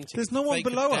band 1 tickets... There's no one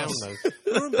below us.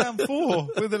 We're in band 4.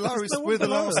 We're the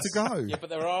lowest to go. Yeah, but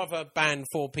there are other band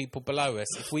 4 people below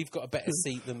us. If we've got a better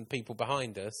seat than people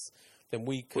behind us, then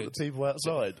we could... What, the people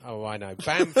outside? Oh, I know.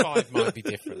 Band 5 might be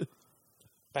different.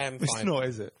 Band 5... It's not,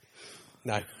 is it?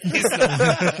 No, it's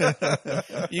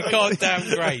not. You can't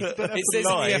downgrade. It says in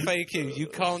the FAQ, you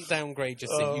can't downgrade your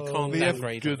seat. You can't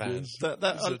downgrade a van.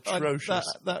 That's atrocious.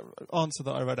 That answer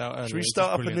that I read out earlier. Should we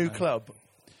start up a new club?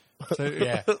 So,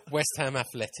 yeah, West Ham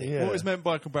Athletic. Yeah. What is meant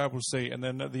by a comparable seat? And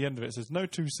then at the end of it, it says no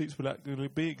two seats will actually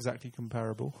be exactly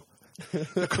comparable.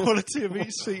 The quality of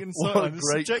each seat inside What a is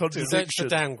great subjective. Search for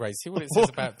downgrade. See what it says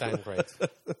about downgrade.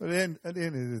 At the end of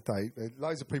the day,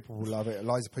 loads of people will love it,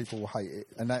 loads of people will hate it,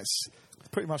 and that's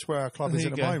pretty much where our club is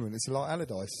at the moment. It's like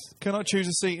Allardyce. Can I choose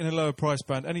a seat in a lower price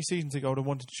band? Any season ticket holder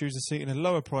wanted to choose a seat in a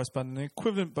lower price band, and the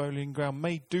equivalent bowling ground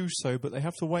may do so, but they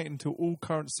have to wait until all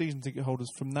current season ticket holders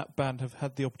from that band have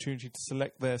had the opportunity to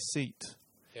select their seat.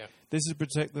 Yeah. This is to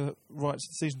protect the rights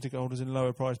of season ticket holders in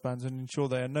lower price bands and ensure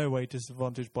they are no way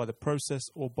disadvantaged by the process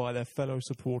or by their fellow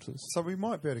supporters. So we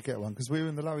might be able to get one because we're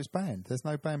in the lowest band. There's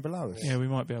no band below us. Yeah, we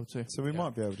might be able to. So we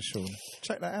might be able to, Sean.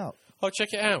 Check that out. I'll check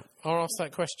it out. I'll ask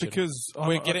that question. Because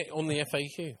we'll get it on the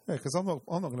FAQ. Yeah, because I'm not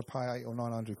going to pay £800 or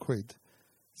 £900.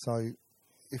 So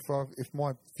if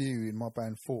my view in my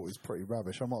band 4 is pretty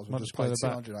rubbish, I might as well just pay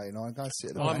 £289 and go and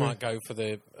sit at the I back. might go for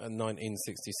the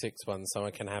 1966 one, so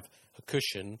I can have a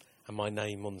cushion and my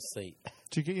name on the seat.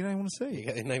 Do you get your name on the seat? You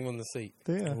get your name on the seat.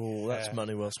 Yeah. Oh, that's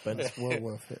money well spent. It's well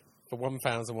worth it. For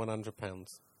 £1,100.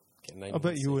 Get a name I on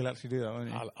bet the you seat. will actually do that, won't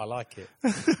you? I like it.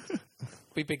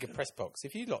 Be bigger press box.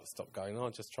 If you lot stop going, I'll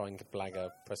just try and blag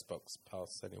a press box pass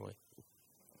anyway.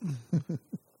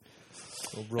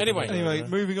 Anyway,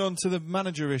 moving on to the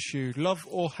manager issue. Love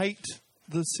or hate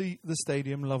the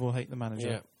stadium, love or hate the manager.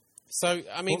 Yeah. So,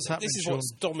 I mean, What's happening, this is Sean?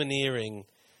 what's domineering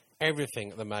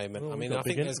everything at the moment. Well, I we've mean, got I a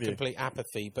think big there's interview. complete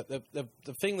apathy, but the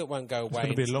thing that won't go away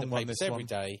gonna be a into long the one, papers this every one.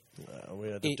 day we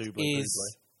had a double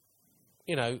is,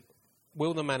 you know,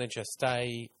 will the manager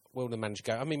stay? Will the manager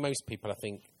go? I mean, most people, I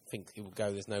think he will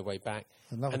go. There's no way back.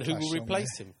 Another And who Clash will song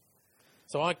replace him?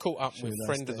 So I caught up with Should I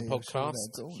friend of the stay or should I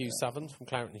podcast, go? Hugh Southern from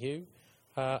Claret and Hugh,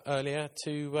 earlier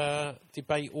to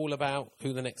debate all about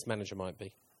who the next manager might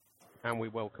be. And we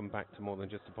welcome back to More Than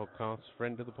Just a Podcast,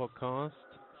 friend of the podcast,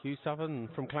 Hugh Southern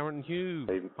from Claret and Hugh.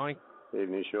 Hi.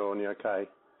 Evening, Sean. You okay?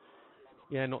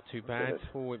 Yeah, not too bad. Good.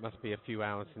 Oh, it must be a few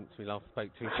hours since we last spoke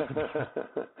to each other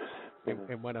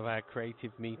in one of our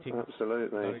creative meetings.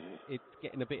 Absolutely. So it's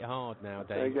getting a bit hard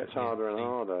nowadays. It gets harder and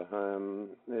harder.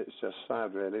 It's just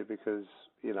sad, really, because,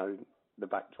 you know, the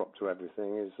backdrop to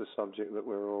everything is the subject that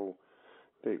we're all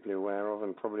deeply aware of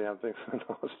and probably have been for the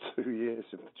last 2 years,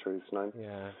 if the truth's known.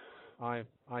 Yeah. I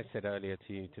said earlier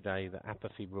to you today that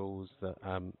apathy rules, that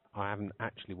I haven't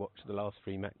actually watched the last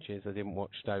 3 matches. I didn't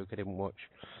watch Stoke, I didn't watch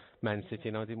Man City,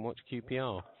 and I didn't watch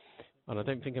QPR. And I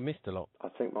don't think I missed a lot. I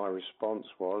think my response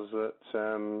was that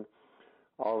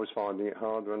I was finding it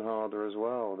harder and harder as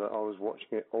well, that I was watching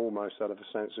it almost out of a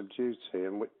sense of duty,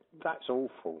 and that's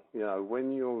awful. You know,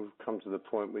 when you've come to the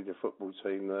point with your football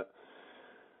team that,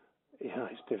 you know,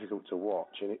 it's difficult to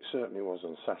watch, and it certainly was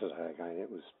on Saturday again.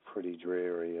 It was pretty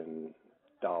dreary and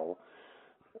dull.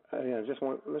 You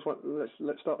know,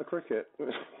 let's start the cricket.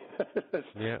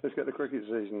 Let's get the cricket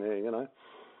season here. You know.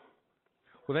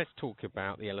 Well, let's talk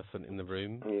about the elephant in the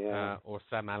room, or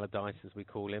Sam Allardyce, as we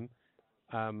call him.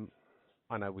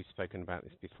 I know we've spoken about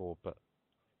this before, but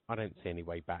I don't see any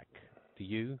way back. Do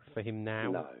you, for him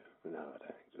now? No, I don't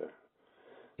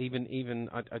think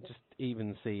so. I just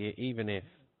see it, even if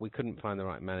we couldn't find the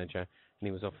right manager and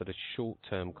he was offered a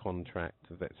short-term contract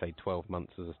of, let's say, 12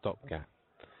 months as a stopgap,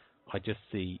 I just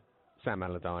see Sam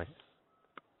Allardyce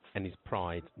and his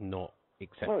pride not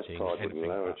accepting anything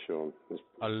but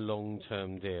a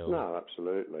long-term deal. No,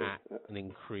 absolutely. At an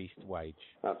increased wage.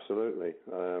 Absolutely.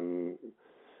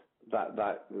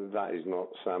 That is not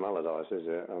Sam Allardyce, is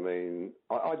it? I mean,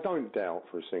 I don't doubt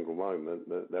for a single moment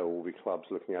that there will be clubs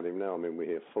looking at him now. I mean, we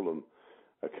hear Fulham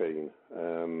are keen,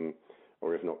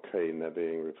 or if not keen, they're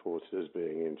being reported as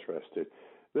being interested.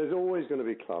 There's always going to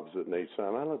be clubs that need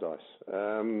Sam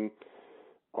Allardyce.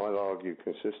 I've argued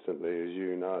consistently, as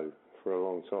you know, for a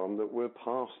long time, that we're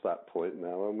past that point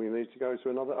now, and we need to go to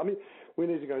another. I mean, we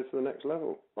need to go to the next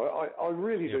level. I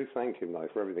really do thank him though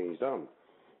for everything he's done.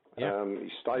 Yeah.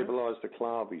 He's stabilised the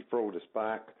club. He's brought us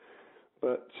back,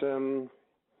 but you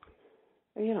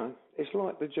know, it's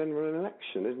like the general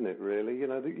election, isn't it? Really, you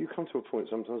know, you come to a point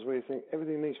sometimes where you think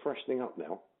everything needs freshening up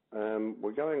now.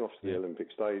 We're going off to the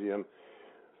Olympic Stadium.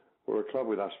 We're a club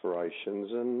with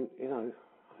aspirations, and you know,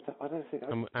 I don't think.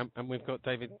 And we've got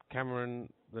David Cameron,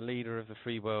 the leader of the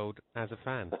free world, as a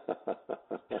fan.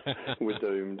 We're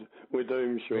doomed. We're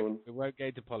doomed, Sean. We won't go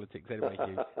into politics anyway,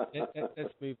 Hugh.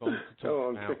 Let's move on to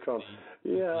talk about kick on.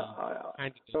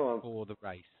 for the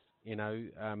race. You know,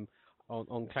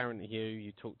 on Claret and Hugh,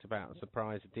 you talked about a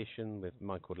surprise addition with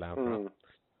Michael Laudrup.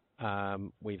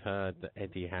 We've heard that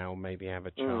Eddie Howe maybe have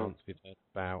a chance. We've heard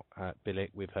about Billick.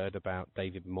 We've heard about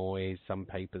David Moyes. Some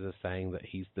papers are saying that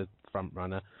he's the front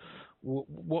runner.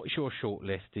 What's your short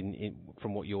list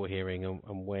from what you're hearing,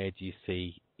 and where do you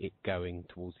see it going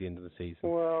towards the end of the season?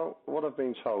 Well, what I've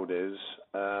been told is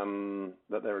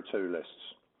that there are 2 lists.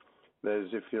 There's,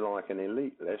 if you like, an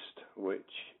elite list, which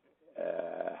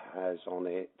has on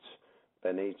it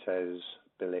Benitez,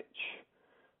 Bilic,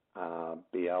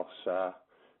 Bielsa.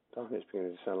 It's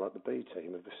beginning to sound like the B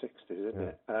team of the 60s, isn't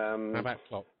it? How about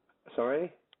Klopp?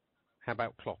 Sorry? How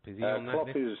about Klopp? Is he on that Klopp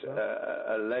list? is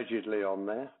allegedly on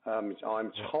there.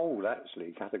 I'm told,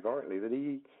 actually, categorically, that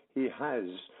he has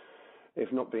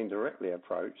if not been directly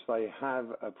approached, they have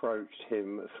approached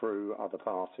him through other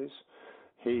parties.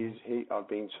 I've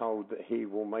been told that he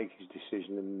will make his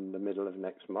decision in the middle of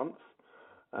next month.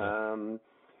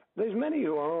 There's many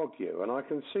who argue, and I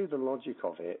can see the logic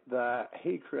of it, that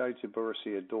he created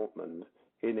Borussia Dortmund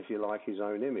in, if you like, his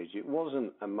own image. It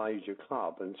wasn't a major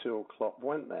club until Klopp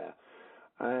went there.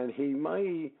 And he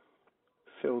may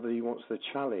feel that he wants the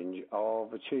challenge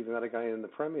of achieving that again in the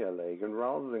Premier League, and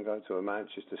rather than go to a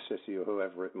Manchester City or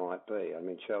whoever it might be, I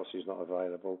mean, Chelsea's not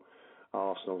available,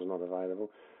 Arsenal's not available,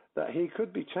 that he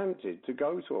could be tempted to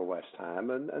go to a West Ham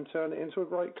and turn it into a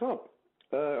great club.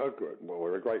 Well,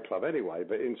 we're a great club anyway,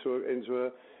 but into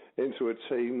a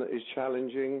team that is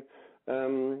challenging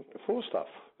for stuff.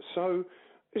 So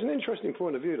it's an interesting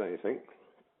point of view, don't you think?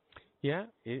 Yeah,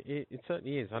 it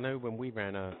certainly is. I know when we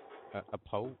ran a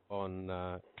poll on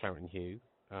Claret and Hugh,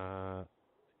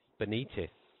 Benitez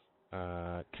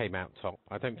came out top.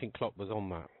 I don't think Klopp was on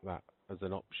that as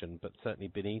an option, but certainly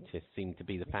Benitez seemed to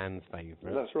be the fans'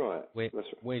 favourite. That's right.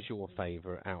 Where's your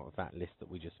favourite out of that list that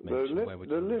we just mentioned?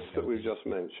 The list that we've just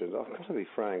mentioned, I've got to be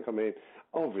frank, I mean,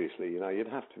 obviously, you'd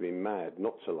have to be mad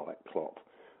not to like Klopp.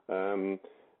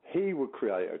 He would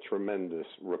create a tremendous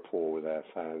rapport with our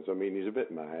fans. I mean, he's a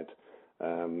bit mad.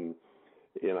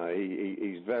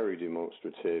 He's very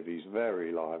demonstrative. He's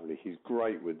very lively. He's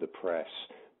great with the press.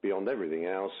 Beyond everything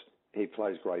else, he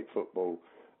plays great football.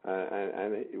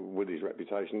 And with his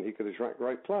reputation, he could attract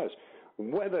great players.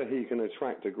 Whether he can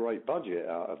attract a great budget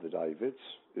out of the Davids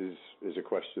is a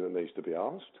question that needs to be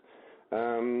asked.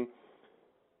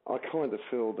 I kind of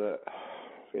feel that,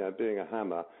 being a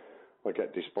Hammer, I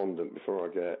get despondent before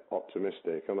I get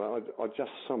optimistic, and I just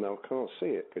somehow can't see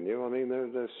it. Can you? I mean,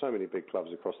 there's so many big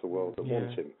clubs across the world that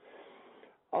want him.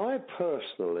 I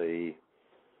personally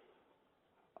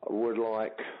would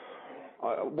like.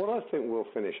 What I think we'll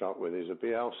finish up with is a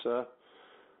Bielsa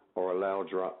or a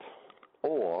Laudrup,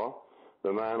 or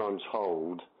the man I'm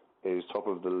told is top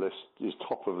of list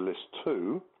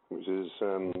 2, which is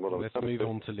Let's move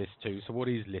on to list 2. So what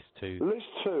is list 2? List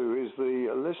 2 is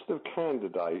the list of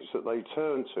candidates that they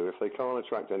turn to if they can't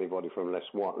attract anybody from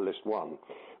list 1.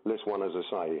 List 1, as I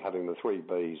say, having the 3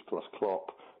 Bs plus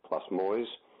Klopp, plus Moyes,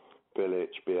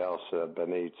 Bilic, Bielsa,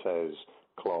 Benitez,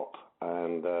 Klopp,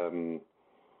 and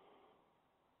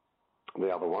the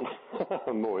other one,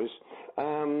 Moyes.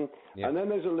 And then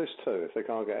there's a list 2 if they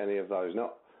can't get any of those.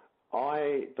 Now,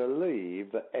 I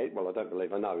believe that, I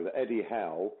know that Eddie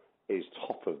Howe is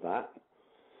top of that,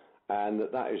 and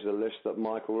that is the list that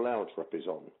Michael Laudrup is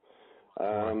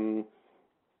on.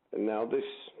 Now this,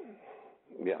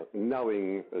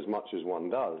 knowing as much as one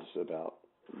does about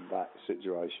that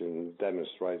situation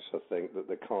demonstrates, I think, that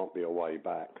there can't be a way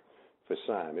back for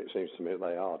Sam. It seems to me that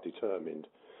they are determined,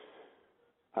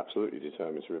 absolutely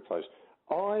determined to replace.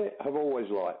 I have always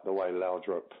liked the way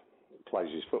Laudrup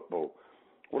plays his football.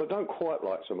 What I don't quite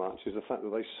like so much is the fact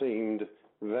that they seemed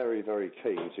very, very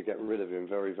keen to get rid of him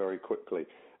very, very quickly.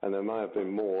 And there may have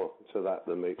been more to that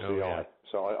than meets the eye.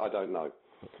 So I don't know.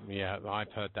 Yeah,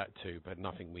 I've heard that too, but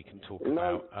nothing we can talk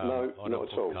about on not a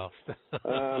podcast. At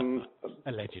all.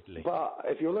 Allegedly. But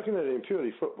if you're looking at it in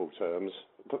purely football terms,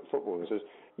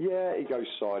 he goes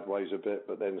sideways a bit,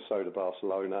 but then so do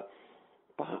Barcelona.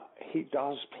 But he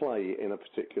does play in a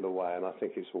particular way, and I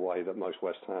think it's a way that most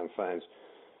West Ham fans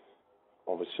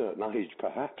of a certain age,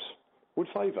 perhaps, would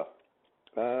favour.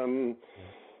 I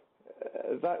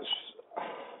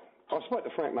spoke to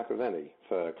Frank McAvenny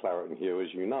for Claret and Hugh,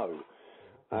 as you know,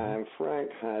 and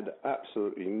Frank had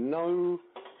absolutely no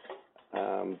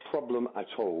problem at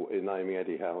all in naming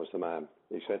Eddie Howe as the man.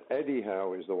 He said, Eddie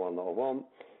Howe is the one that I want.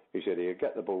 He said he'll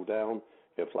get the ball down,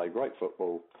 he'll play great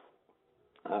football,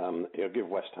 he'll give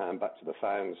West Ham back to the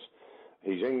fans,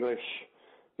 he's English,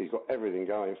 he's got everything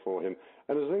going for him.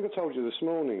 And as I think I told you this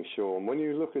morning, Sean, when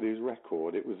you look at his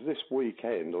record, it was this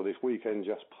weekend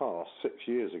just past, 6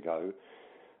 years ago,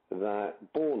 that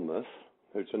Bournemouth,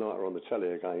 who tonight are on the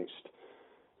telly against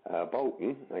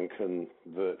Bolton and can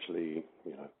virtually,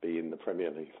 be in the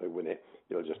Premier League if they win it.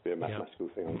 It'll just be a mathematical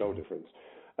thing on goal difference.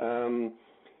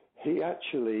 He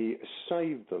actually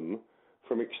saved them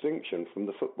from extinction from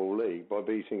the Football League by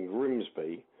beating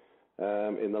Grimsby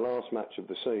in the last match of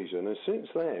the season. And since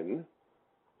then,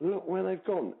 look where they've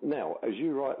gone. Now, as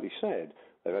you rightly said,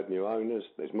 they've had new owners,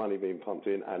 there's money being pumped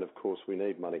in, and of course we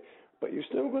need money. But you've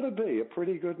still got to be a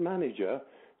pretty good manager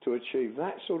to achieve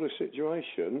that sort of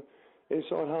situation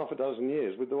inside half a dozen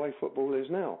years with the way football is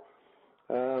now.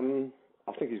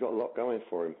 I think he's got a lot going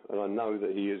for him, and I know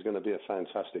that he is going to be a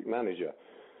fantastic manager.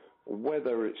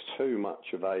 Whether it's too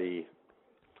much of a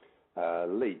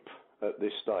leap at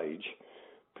this stage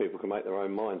people can make their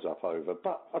own minds up over.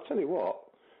 But I'll tell you what,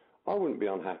 I wouldn't be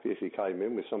unhappy if he came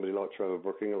in with somebody like Trevor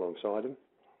Brooking alongside him.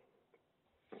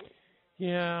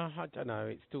 Yeah, I don't know.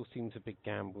 It still seems a big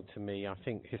gamble to me. I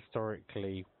think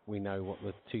historically we know what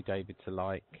the two Davids are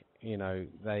like. You know,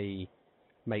 they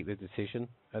make the decision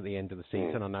at the end of the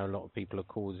season. I know a lot of people are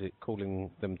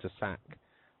calling them to sack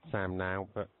Sam now,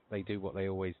 but they do what they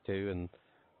always do. And,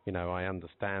 you know, I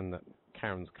understand that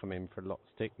Karen's come in for a lot of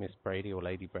stick, Miss Brady or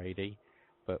Lady Brady,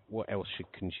 but what else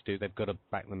can she do? They've got to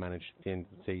back the manager at the end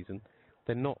of the season.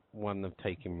 They're not one of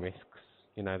taking risks.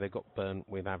 You know, they got burnt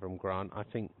with Avram Grant. I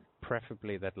think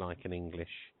preferably they'd like an English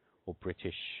or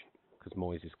British, because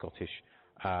Moyes is Scottish,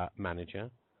 manager.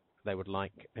 They would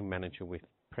like a manager with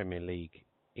Premier League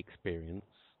experience,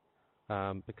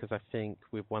 because I think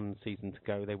with one season to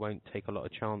go, they won't take a lot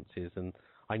of chances. And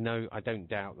I don't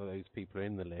doubt that those people are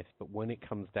in the list, but when it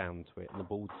comes down to it and the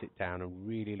board sit down and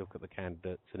really look at the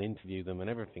candidates and interview them and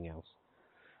everything else,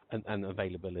 and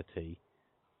availability,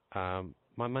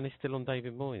 my money's still on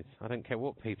David Moyes. I don't care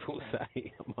what people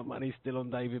say. My money's still on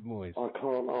David Moyes. I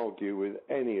can't argue with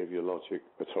any of your logic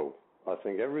at all. I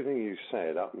think everything you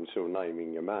said up until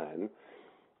naming your man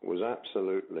was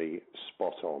absolutely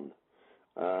spot on.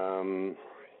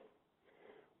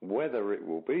 Whether it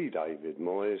will be David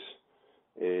Moyes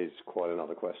is quite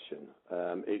another question.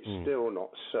 It's still not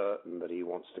certain that he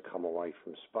wants to come away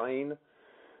from Spain.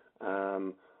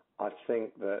 I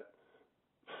think that,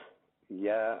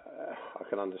 I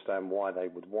can understand why they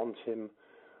would want him,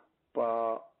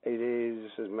 but it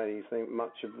is, as many think,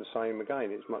 much of the same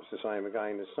again. It's much the same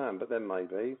again as Sam, but then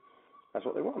maybe that's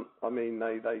what they want. I mean,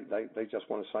 they just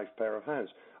want a safe pair of hands.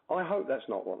 I hope that's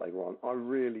not what they want. I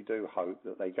really do hope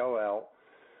that they go out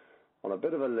on a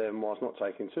bit of a limb whilst not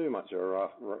taking too much of a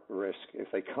risk.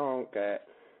 If they can't get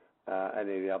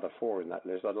any of the other four in that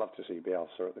list, I'd love to see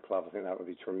Bielsa at the club. I think that would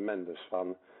be tremendous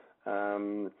fun.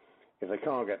 If they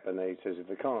can't get Benitez, if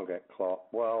they can't get Klopp,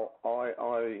 well,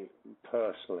 I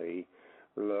personally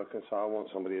look and say I want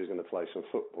somebody who's going to play some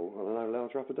football, and I know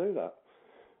Laudrup to do that.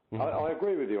 I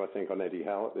agree with you, I think, on Eddie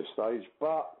Howe at this stage,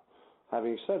 but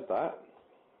having said that,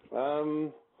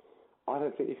 I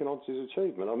don't think you can odds his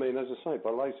achievement. I mean, as I say,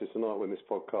 by latest tonight when this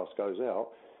podcast goes out,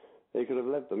 he could have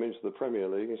led them into the Premier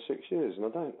League in 6 years, and I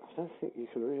don't think you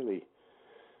can really,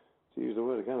 to use the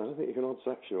word again, I don't think you can odds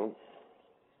that, Sean.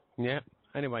 Yeah.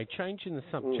 Anyway, changing the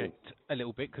subject a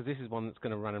little bit, because this is one that's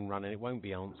going to run and it won't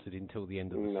be answered until the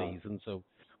end of the season, so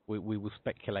we will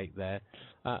speculate there.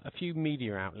 A few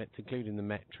media outlets, including the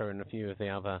Metro and a few of the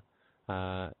other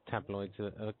tabloids,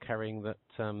 are carrying that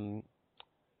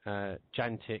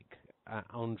Jantic,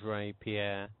 Andre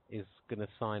Pierre, is going to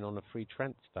sign on a free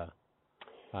transfer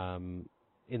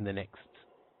in the next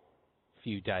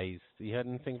few days. Have you heard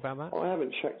anything about that? I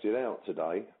haven't checked it out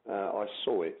today. I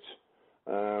saw it.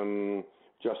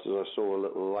 Just as I saw a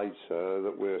little later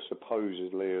that we're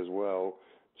supposedly as well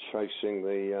chasing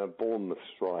the Bournemouth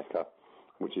striker,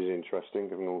 which is interesting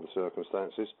given all the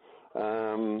circumstances.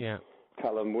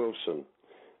 Callum Wilson.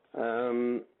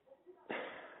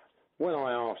 When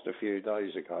I asked a few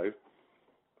days ago,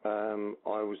 I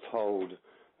was told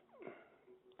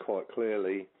quite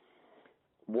clearly,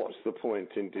 what's the point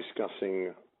in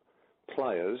discussing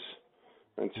players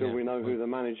until we know who the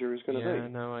manager is going to be? Yeah,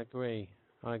 no, I agree.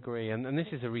 And this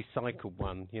is a recycled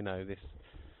one, you know, this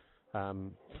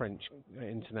French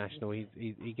international.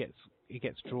 He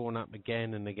gets drawn up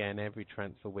again and again every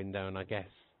transfer window, and I guess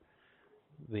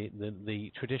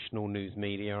the traditional news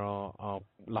media are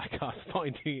like us,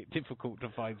 finding it difficult to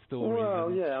find stories. Well,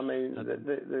 I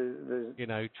mean, you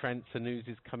know, transfer news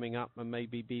is coming up and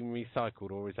maybe being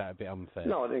recycled, or is that a bit unfair?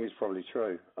 No, I think it's probably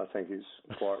true. I think it's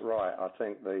quite right. I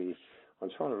think I'm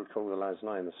trying to recall the lad's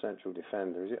name, the central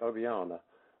defender. Is it Obiana?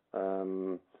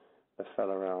 A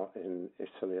fella out in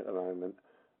Italy at the moment,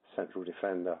 central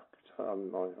defender. I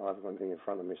haven't got anything in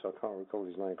front of me, so I can't recall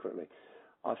his name quickly.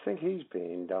 I think he's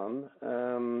being done,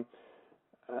 and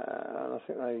I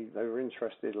think they were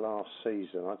interested last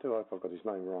season. I do hope I've got his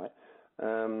name right.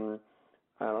 And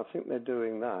I think they're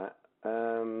doing that,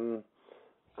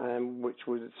 and which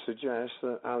would suggest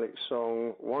that Alex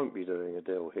Song won't be doing a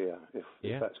deal here,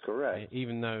 if that's correct.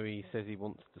 Even though he says he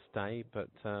wants to stay, but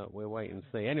we'll wait and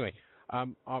see. Anyway,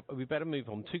 we better move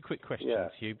on. 2 quick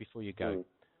questions to you before you go.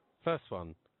 First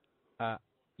one,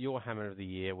 your Hammer of the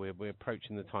Year. We're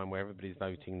approaching the time where everybody's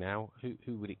voting now.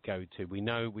 Who would it go to? We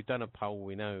know we've done a poll.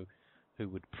 We know who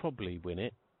would probably win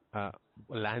it, a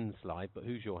landslide. But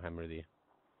who's your Hammer of the Year?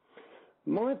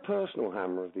 My personal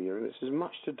Hammer of the Year, and it's as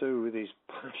much to do with his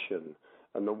passion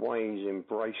and the way he's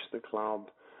embraced the club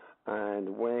and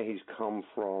where he's come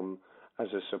from as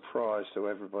a surprise to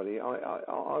everybody,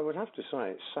 I would have to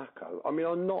say it's Sacco. I mean,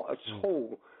 I'm not at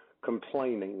all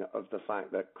complaining of the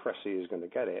fact that Cressy is going to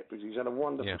get it because he's had a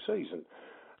wonderful season.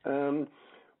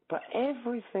 But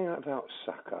everything about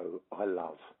Sacco, I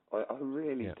love. I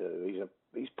really do.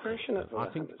 He's passionate for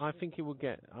I think he will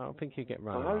get. I think he'll get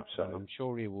runner-up. I hope so. I'm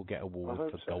sure he will get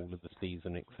awards for goal of the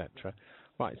season, etc.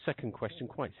 Right. Second question,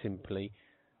 quite simply,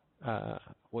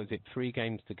 what is it? 3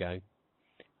 games to go.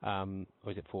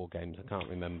 Or is it 4 games? I can't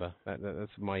remember.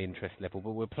 That's my interest level.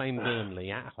 But we're playing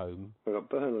Burnley at home. We've got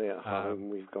Burnley at home.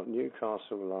 We've got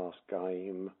Newcastle last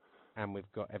game. And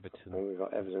we've got Everton. And we've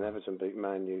got Everton. Everton beat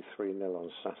Man U 3-0 on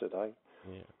Saturday.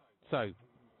 Yeah. So,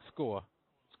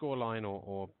 scoreline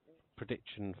or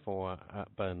prediction for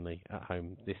Burnley at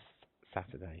home this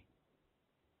Saturday?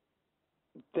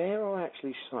 Dare I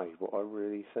actually say what I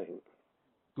really think?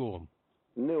 Go on.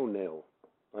 0-0.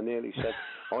 I nearly said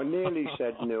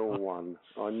 0-1.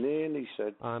 I nearly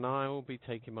said. And I will be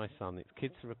taking my son. It's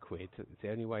kids for £1. It's the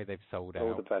only way they've sold out.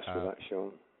 All the best with that,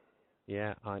 Sean.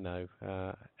 Yeah, I know.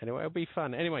 Anyway, it'll be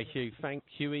fun. Anyway,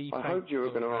 Hughie. I hoped you were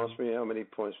going to ask me how many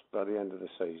points by the end of the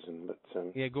season, but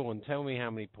yeah, go on. Tell me how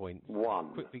many points. 1.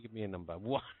 Quickly, give me a number.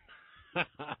 1.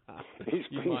 It's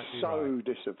been so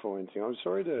disappointing. I'm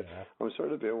sorry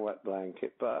to be a wet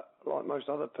blanket, but like most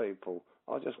other people,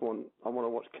 I want to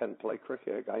watch Kent play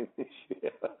cricket again this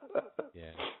year.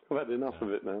 Yeah, I've had enough of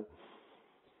it now.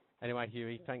 Anyway,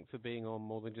 Hughie, thanks for being on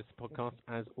More Than Just a Podcast,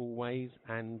 as always,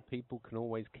 and people can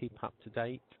always keep up to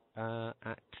date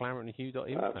at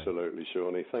claretandhugh.info. Absolutely,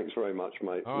 Shawnee. Thanks very much,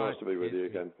 mate. All nice right, to be with you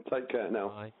again. Take care now.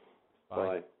 Bye.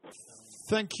 Bye.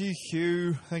 Thank you,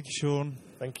 Hugh. Thank you, Sean.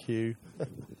 Thank you.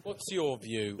 What's your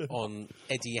view on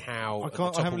Eddie Howe?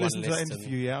 I haven't listened to that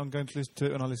interview yet. I'm going to listen to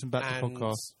it when I listen back to the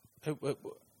podcast.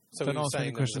 So don't ask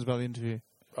any questions about the interview.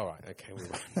 All right, okay.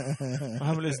 I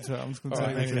haven't listened to it. I'm just going to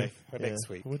say okay. Next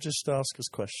week. We'll just ask us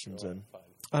questions then.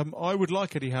 I would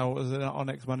like Eddie Howe as our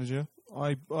next manager.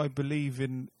 I believe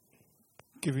in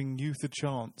giving youth a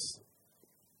chance.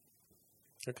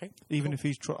 Okay. Even if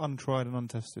he's untried and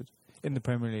untested in the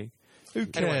Premier League. Who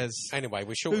cares? Anyway,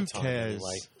 we're short of time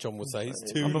anyway. John will say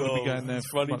it's too long. I'm not going to be going there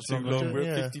it's running much too longer. long.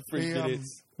 We're at 53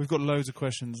 minutes. We've got loads of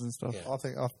questions and stuff. Yeah.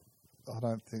 I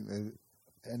don't think there's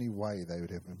any way they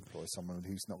would ever employ someone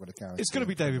who's not going to guarantee. It's going to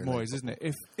be David Moyes, isn't it?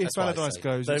 If Allardyce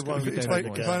goes, if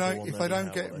they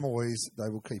don't get Moyes, they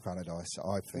will keep Allardyce.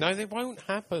 I think. No, they won't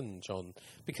happen, John,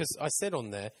 because I said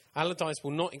on there, Allardyce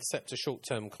will not accept a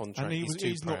short-term contract. And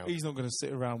he's not going to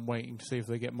sit around waiting to see if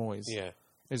they get Moyes. Yeah.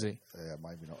 Is he? Yeah,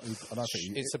 maybe not. I don't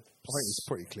think. I think it's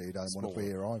pretty clear he doesn't want to be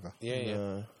here either.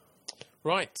 Yeah.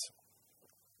 Right.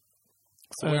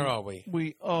 So where are we?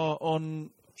 We are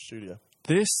on studio.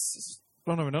 This.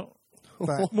 Oh no, we're not.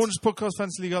 More Just Podcast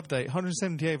Fantasy League update.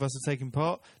 178 of us are taking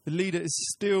part. The leader is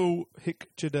still Hick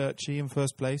Jaderchi in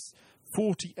first place,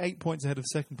 48 points ahead of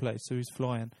second place, so he's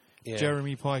flying. Yeah.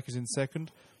 Jeremy Pike is in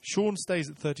second. Sean stays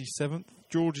at 37th.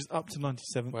 George is up to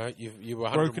 97th. Well, you were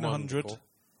broken 100. Oh.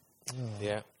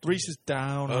 Yeah. Reese is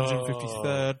down,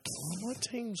 153rd. My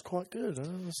team's quite good. I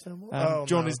don't understand what.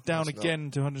 John is down again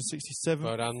to 167.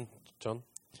 Well done, John.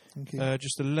 Thank you.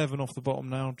 Just 11 off the bottom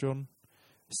now, John.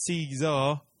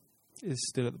 Caesar is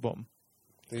still at the bottom.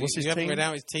 What's his team? Read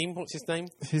out his team. What's his name?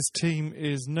 His team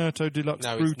is Nerto Deluxe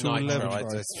no, Brutal it's Nitro. 11. I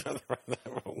just read that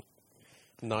wrong.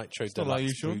 Nitro it's Deluxe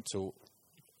like Brutal.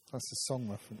 That's a song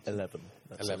reference. 11.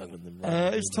 That's 11.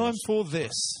 It's time for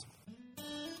this.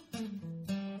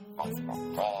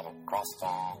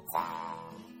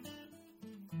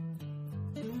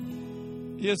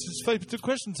 Yes, it's Favorite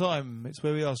Question Time. It's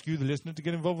where we ask you, the listener, to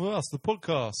get involved with us, the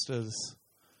podcasters.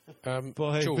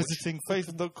 By George. visiting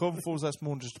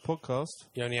facebook.com/more than just a podcast.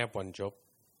 You only have one job.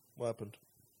 What happened?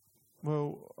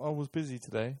 Well, I was busy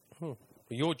today. Well,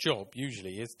 your job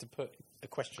usually is to put a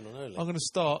question on early. I'm going to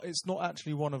start. It's not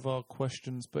actually one of our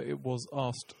questions, but it was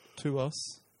asked to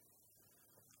us.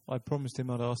 I promised him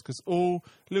I'd ask us all.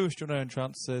 Lewis John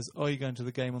Trant says, are you going to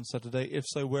the game on Saturday? If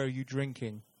so, where are you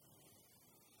drinking?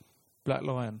 Black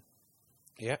Lion.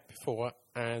 Yeah, before.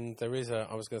 And there is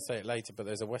I was going to say it later, but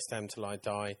there's a West Ham Till I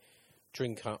Die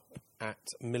drink up at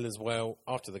Miller's Well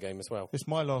after the game as well. It's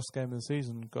my last game of the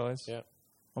season, guys. Yeah.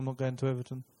 I'm not going to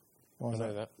Everton. I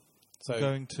know that. So I'm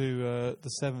going to the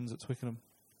Sevens at Twickenham.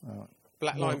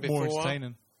 Black Lion before. More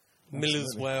entertaining.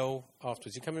 Miller's Well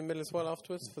afterwards. You come in Miller's Well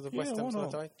afterwards for the West Ham Till I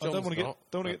Die? I don't want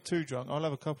to get too drunk. I'll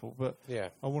have a couple, but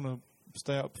I want to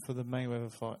stay up for the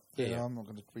Mayweather fight. Yeah, I'm not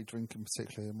going to be drinking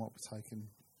particularly. I might be taking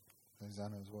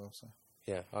Hosanna as well. So.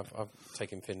 Yeah, I've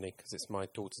taken Finley because it's my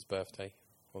daughter's birthday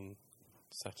on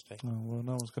Saturday. Oh, well,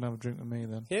 no one's going to have a drink with me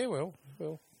then. Yeah, we'll.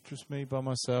 Just me by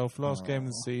myself. Last game of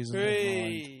the season.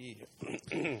 Hey.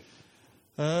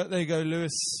 There you go,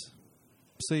 Lewis.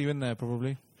 See you in there,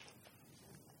 probably.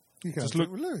 You can Just look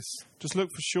look- with Lewis. Just look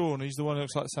for Sean. He's the one who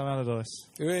looks like Sam Allardyce.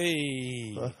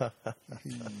 Hey.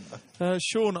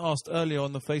 Sean asked earlier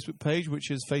on the Facebook page, which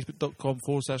is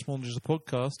facebook.com/Monsters of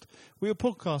Podcast. We are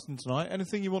podcasting tonight.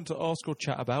 Anything you want to ask or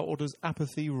chat about, or does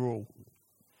apathy rule?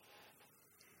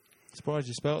 Surprised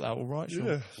you spelled that all right,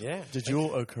 Sean. Yeah. Did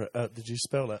you did you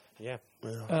spell that? Yeah.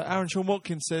 Aaron Sean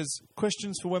Watkins says,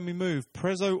 questions for when we move,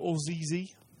 Prezzo or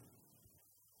Zizi?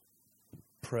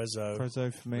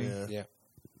 Prezzo for me. Yeah.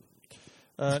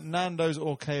 Nando's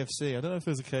or KFC? I don't know if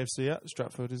there's a KFC at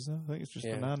Stratford, is there? I think it's just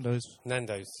Yeah. the Nando's.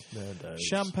 Nando's.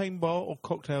 Champagne bar or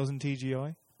cocktails in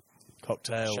TGI?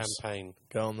 Cocktails. Champagne.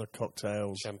 Go on the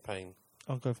cocktails. Champagne.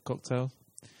 I'll go for cocktails.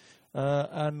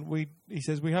 And he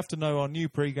says, we have to know our new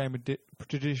pre-game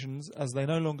traditions, as they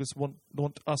no longer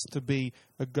want us to be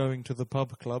a going to the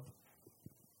pub club.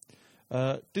 Did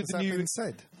Has the that new been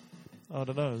said? I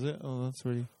don't know, is it? Oh, that's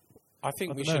really... I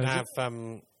think I we don't should know, is have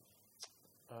it?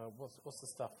 what's the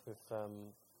stuff with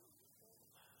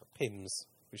Pims?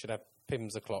 We should have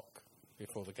Pims o'clock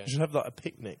before the game. You should have like a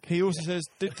picnic. He also says,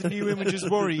 did the new images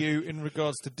worry you in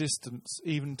regards to distance?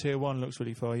 Even Tier 1 looks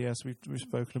really far. Yes, we've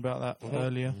spoken about that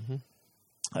earlier.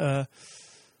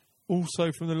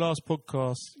 Also, from the last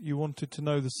podcast, you wanted to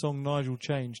know the song Nigel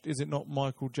changed. Is it not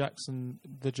Michael Jackson,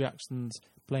 the Jacksons,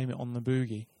 Blame It on the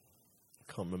Boogie?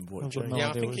 I can't remember what I've got changed. no Yeah, I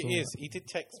idea think what it it's all is. He did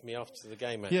text me after the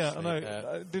game, actually. Yeah, I know.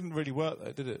 It didn't really work,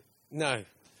 though, did it? No,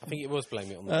 I think it was Blame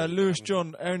It on the Boogie. Lewis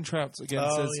John, Aaron Trout again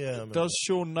Oh, says, yeah, I remember does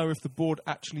Sean know if the board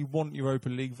actually want Europa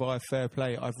League via fair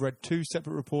play? I've read 2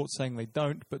 separate reports saying they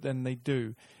don't, but then they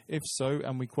do. If so,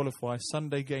 and we qualify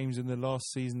Sunday games in the last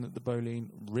season at the Boleyn,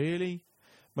 really?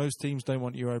 Most teams don't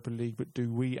want Europa League, but do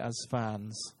we as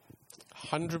fans?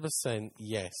 100%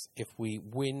 yes. If we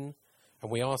win,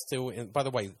 and we are still in... By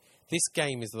the way, this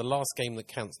game is the last game that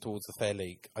counts towards the Fair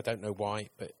League. I don't know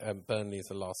why, but Burnley is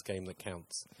the last game that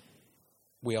counts.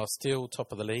 We are still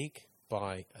top of the league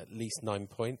by at least 9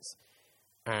 points,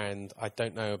 and I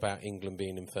don't know about England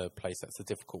being in third place. That's a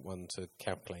difficult one to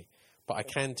calculate. But I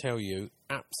can tell you,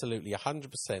 absolutely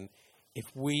 100%, if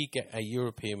we get a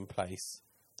European place,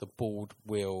 the board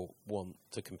will want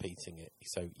to compete in it.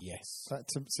 So, yes. That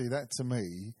to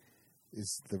me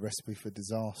is the recipe for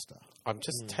disaster. I'm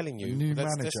just telling you, New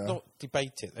let's manager, not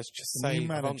debate it. Let's just New say, I've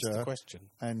manager answered the question.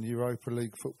 and Europa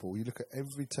League football. You look at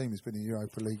every team who's been in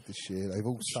Europa League this year; they've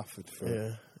all suffered for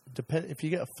it. Yeah. If you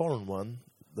get a foreign one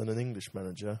than an English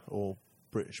manager or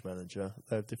British manager,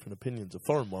 they have different opinions. A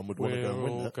foreign one would want to go and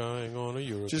win that. Going on a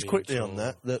European Just quickly tour, on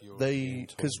that European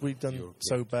tour, because we've done European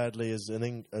so badly as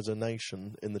a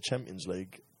nation in the Champions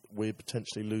League, we're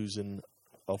potentially losing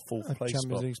our fourth place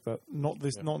Champions spot. League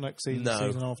spot. Not next season, No, the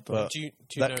season after. but Do you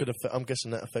that know- could affect. I'm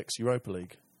guessing that affects Europa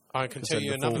League. I can 'Cause tell then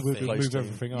you the another fourth thing. place Move team-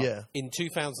 everything up. Yeah, In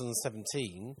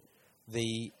 2017,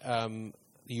 the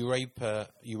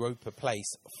Europa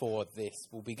place for this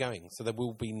will be going. So there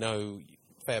will be no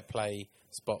fair play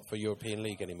spot for European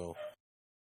League anymore.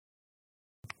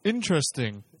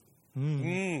 Interesting.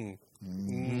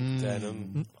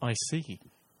 Denim. I see.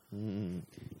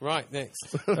 Right, next.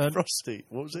 Frosty.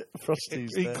 What was it? Frosties.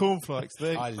 Eat there. cornflakes.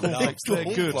 I love Cornflakes. They're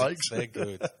good. cornflakes. They're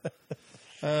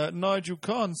good. Nigel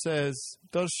Khan says,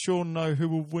 does Sean know who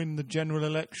will win the general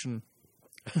election?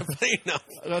 Funny enough.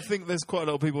 I think there's quite a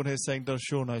lot of people in here saying, does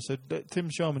Sean know? So Tim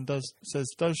Sharman says,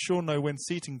 does Sean know when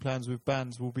seating plans with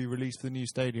bands will be released for the new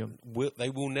stadium? They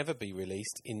will never be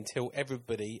released until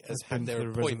everybody has been had their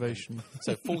through the appointment. reservation.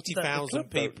 So 40,000 club don't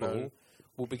people know.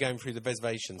 will be going through the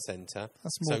reservation centre.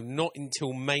 That's So more- not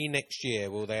until May next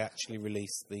year will they actually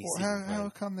release the Well, season how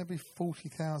plan. can there be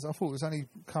 40,000? I thought it was only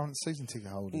current season ticket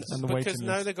holders. And the because waiting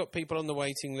no, list. they've got people on the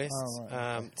waiting list. Oh,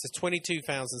 right, okay. So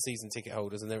 22,000 season ticket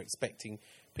holders, and they're expecting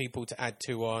people to add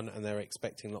 2 on, and they're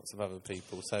expecting lots of other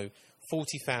people. So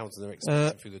 40,000 they're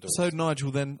expecting through the doors. So Nigel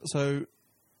then,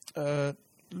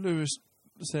 Lewis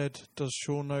said, does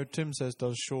Sean know? Tim says,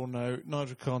 does Sean know?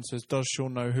 Nigel Khan says, does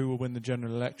Sean know who will win the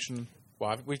general election?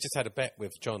 Well, we've just had a bet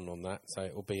with John on that, so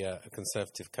it will be a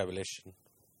Conservative coalition.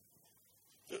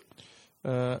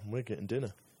 We're getting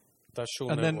dinner. Does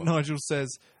Sean And know then what? Nigel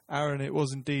says, Aaron, it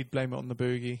was indeed Blame It on the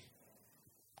Boogie.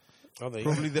 Oh, there you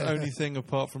Probably go. the only thing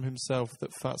apart from himself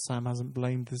that Fat Sam hasn't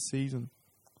blamed this season.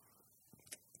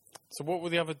 So what were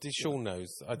the other Sean knows?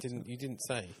 You didn't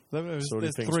say. There's Sort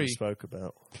of things we 3. spoke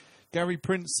about. Gary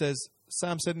Prince says,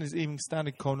 Sam said in his Evening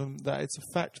Standard column that it's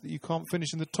a fact that you can't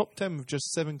finish in the top 10 with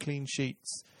just 7 clean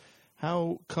sheets.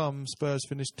 How come Spurs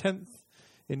finished 10th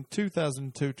In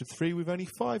 2002-3, we've only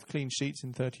 5 clean sheets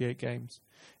in 38 games.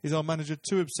 Is our manager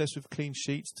too obsessed with clean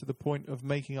sheets to the point of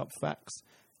making up facts?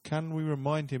 Can we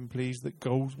remind him, please, that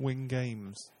goals win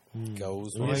games?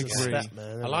 Goals He win is a games. stat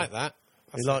man, I like that.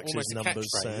 He That's likes almost his a numbers,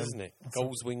 catchphrase, Sam. isn't it?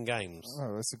 Goals win games.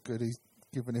 Oh, that's a good. He's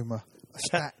given him a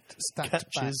stacked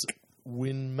Catches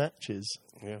win matches.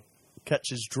 Yeah.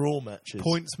 Catches draw matches.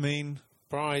 Points mean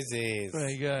Prizes. there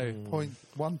you go. Point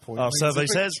 1 point. Our means survey a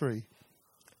says victory.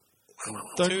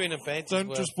 Two in a bed.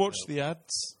 Don't just watch the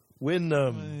ads. win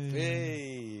them.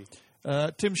 Hey.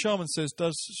 Tim Sharman says,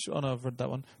 oh no, I've read that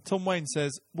one. Tom Wayne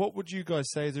says, what would you guys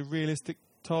say is a realistic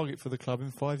target for the club in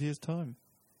 5 years' time?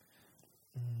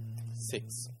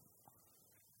 6.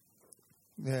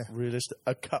 Yeah, Realistic.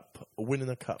 A cup. Winning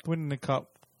a cup. Winning the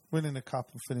cup. winning the cup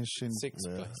and finishing 6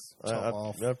 Yeah. place.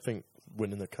 top half. I think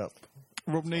winning the cup.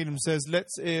 Rob Needham says,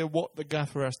 let's hear what the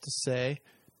gaffer has to say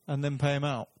and then pay him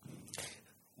out.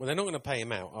 Well, they're not going to pay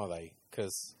him out, are they?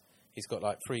 Because he's got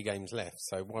like 3 games left,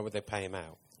 so why would they pay him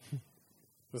out?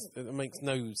 It makes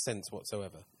no sense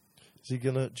whatsoever. Is he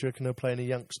gonna? Do you reckon he'll play any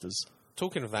youngsters?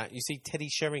 Talking of that, you see Teddy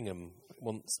Sheringham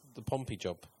wants the Pompey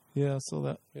job. Yeah, I saw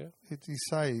that. Yeah. Did he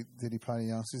say, did he play any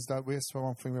youngsters? That's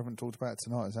one thing we haven't talked about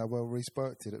tonight, is how well Reece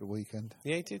Burke did at the weekend.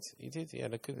 Yeah, he did. He did. He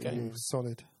had a good He game. was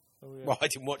solid. Well, I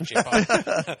didn't watch it.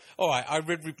 But all right, I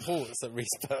read reports that Reece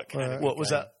Burke had a good What was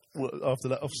game. that? What, after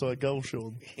that offside goal,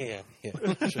 Sean? Yeah.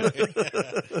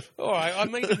 All right, I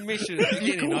made a mission at the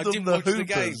beginning. I didn't watch the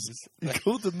games. You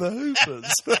called them the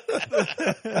Hoopers.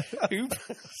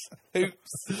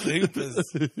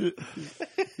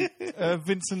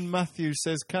 Vincent Matthews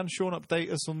says, can Sean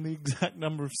update us on the exact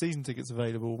number of season tickets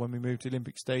available when we move to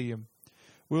Olympic Stadium?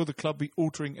 Will the club be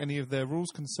altering any of their rules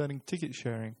concerning ticket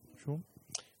sharing? Sean?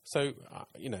 So,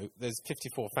 there's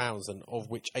 54,000, of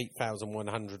which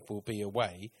 8,100 will be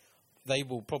away. They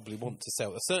will probably want to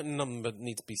sell. A certain number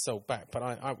need to be sold back, but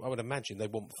I would imagine they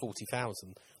want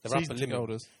 40,000. Their Season upper ticket limit.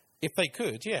 holders. If they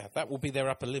could, yeah, that will be their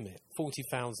upper limit.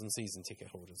 40,000 season ticket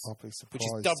holders. I'll be surprised. Which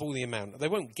is double the amount. They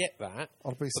won't get that,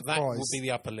 I'll be but that will surprised. be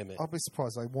the upper limit. I'd be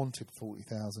surprised they wanted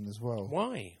 40,000 as well.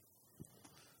 Why?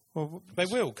 Well, They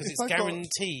will, because if it's they've got-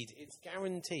 guaranteed. It's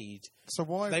guaranteed. So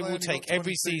why have They will only take got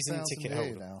every season 22,000 ticket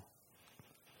here holder. now?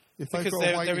 If they've Because got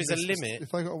there waiting is a list for- limit. If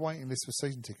they've got a waiting list for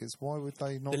season tickets, why would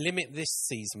they not? The limit this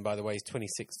season, by the way, is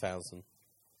 26,000.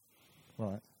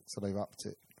 Right, so they've upped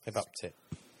it. They've upped it.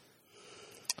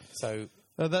 So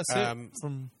That's it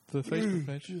from the Facebook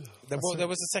page. there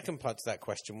was a second part to that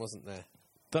question, wasn't there?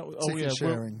 Ticket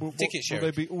sharing. Ticket sharing.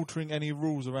 Will they be altering any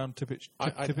rules around ticket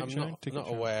I'm sharing? not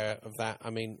aware of that. I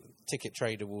mean, Ticket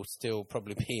Trader will still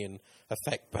probably be in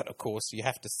effect, but of course you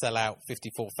have to sell out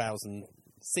 54,000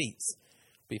 seats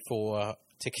before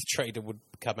Ticket Trader would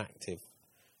become active.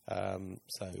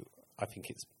 So I think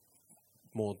it's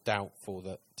more doubtful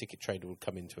that Ticket Trader would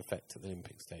come into effect at the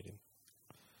Olympic Stadium.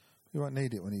 You won't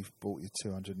need it when you've bought your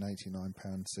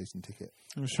 £289 season ticket.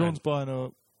 And Sean's buying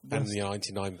a... And the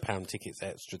 £99 tickets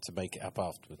extra to make it up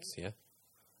afterwards, yeah?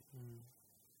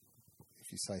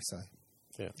 If you say so.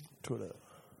 Yeah. Twitter.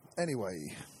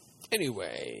 Anyway,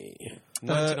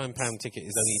 £99 ticket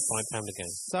is only £5 a game.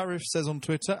 Sarif says on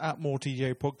Twitter,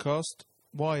 @MoreTJ Podcast,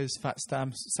 why is Fat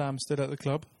Sam still at the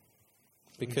club?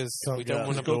 Because Can't we get don't out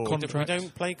want of to. the We contract.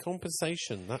 don't play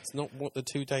compensation. That's not what the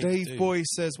 2 days Dave do. Boy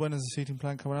says, when is the seating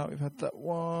plan coming out? We've had that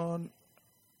one.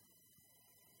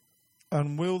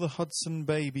 And will the Hudson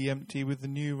Bay be empty with the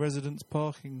new residence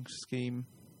parking scheme?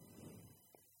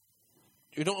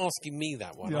 You're not asking me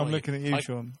that one. Yeah, are I'm you? looking at you,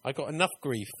 Sean. I got enough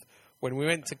grief when we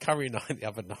went to curry night the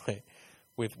other night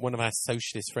with one of our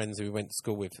socialist friends who we went to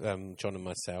school with, John and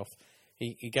myself.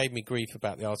 He gave me grief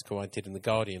about the article I did in The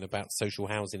Guardian about social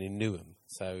housing in Newham.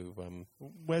 So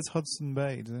Where's Hudson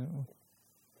Bay?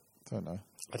 don't know.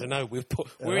 I don't know. We're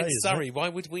LA, in isn't Surrey. Why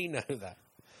would we know that?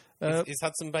 Is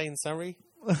Hudson Bay in Surrey?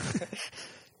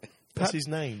 That's his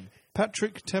name.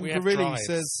 Patrick We have Temperilli drives.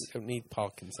 says, We don't need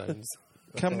parking zones.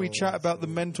 can we chat about the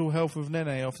mental health of Nene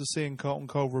after seeing Carlton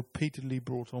Cole repeatedly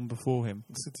brought on before him?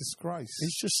 It's a disgrace.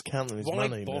 He's just counting his Why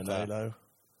money, bother? Nene, though.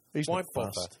 He's Why not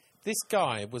bother? fussed. This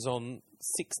guy was on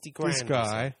 60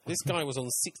 grand. This guy was on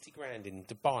 60 grand in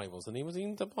Dubai, wasn't he? Was he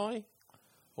in Dubai?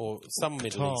 Or some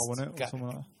Middle Qatar, East. wasn't it? Or something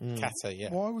like that. Qatar, yeah.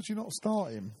 Why would you not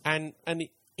start him? And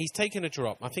he's taken a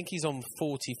drop. I think he's on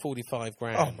 40, 45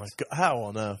 grand. Oh, my God. How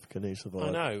on earth can he survive?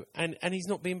 I know. And he's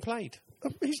not being played.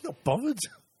 He's not bothered.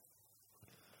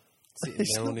 Sitting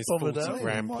He's there not on his bothered 40 out. He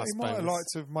grand might, plus he might have bonus. liked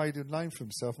to have made a name for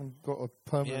himself and got a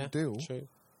permanent deal. True.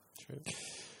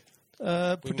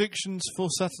 Predictions for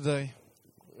Saturday.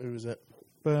 Who was it?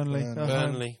 Burnley.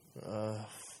 Burnley. at home.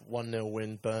 Burnley. 1-0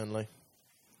 win, Burnley.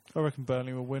 I reckon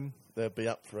Burnley will win. They'll be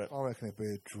up for it. I reckon it'll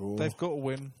be a draw. They've got to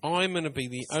win. I'm going to be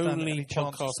the Stand only any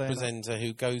chance of podcast saying that? presenter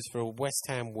who goes for a West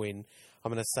Ham win.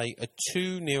 I'm going to say a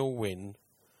 2-0 win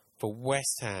for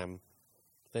West Ham.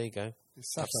 There you go.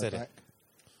 I've said it.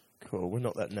 Cool, we're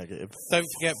not that negative. Don't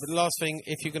forget, the last thing,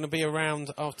 if you're going to be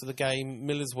around after the game,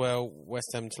 Millerswell,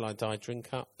 West Ham Till I Die drink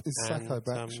up. Is Sacco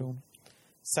back, Sean?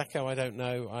 Sacco, I don't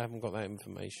know. I haven't got that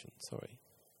information. Sorry.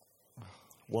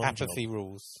 One Apathy job.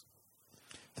 rules.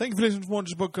 Thank you for listening to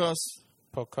Wanderers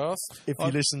Podcast. If you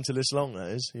listen to this long, that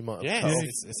is, you might have cut off.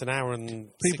 It's an hour and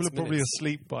People 6 are probably minutes.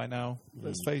 asleep by now.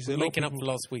 Let's face it. We're making up for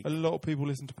last week. A lot of people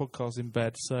listen to podcasts in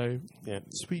bed, so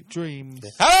sweet dreams.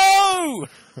 Oh!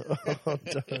 Oh,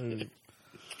 don't.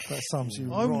 That sums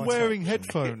you I'm right wearing up.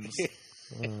 headphones.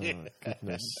 Oh,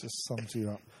 goodness. Just sums you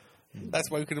up. That's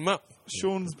woken him up.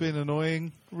 Sean's been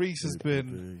annoying. Reese has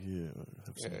been.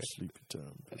 Have some sleepy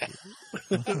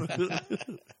time.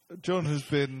 John has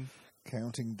been.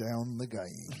 Counting down the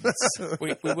games.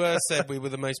 we were said we were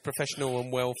the most professional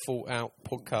and well thought out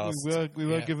podcast. We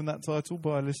were given that title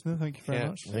by a listener. Thank you very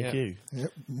much. Thank you.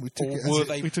 Yep, we took Or it were as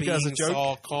they we took it as a being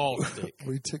joke. sarcastic?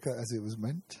 we took it as it was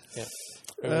meant.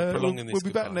 Yeah. We'll be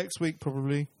back next week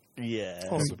probably. Yeah.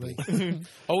 Possibly.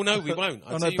 Oh no, we won't.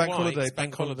 I'll Oh, no, tell you bank why. holiday, It's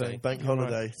bank holiday. Bank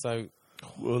holiday. So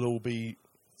We'll all be.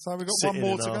 So we've got Sitting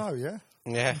one more in to our- go, yeah?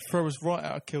 yeah. Throw us right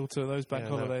out of kilter, those bank Yeah,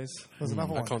 no. holidays. There's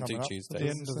another I one can't do coming up. Tuesdays. At the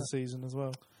end of the season as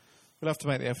well. We'll have to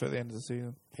make the effort at the end of the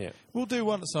season. Yeah. We'll do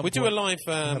one at some We point. do a live.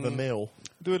 Have a meal.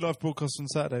 Do a live broadcast on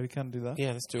Saturday. We can do that.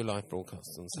 Yeah, let's do a live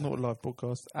broadcast on Saturday. Not a live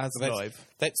broadcast, as Let's- live.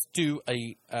 Let's do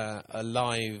a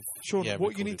live. Sean, yeah,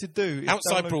 what you recorded. need to do is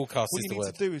Outside download- broadcast What is you the need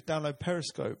word. to do is download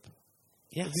Periscope.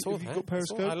 Yeah, Have I saw you that. got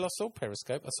Periscope? I saw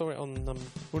Periscope. I saw it on Well,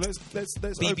 let's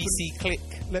BBC Click.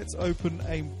 Let's open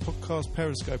a podcast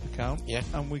Periscope account. Yeah.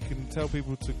 And we can tell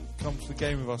people to come to the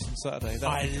game with us on Saturday. I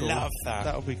That'd be cool. love that.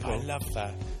 That'll be cool. I love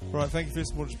that. Right, thank you for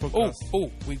listening to this podcast. Oh,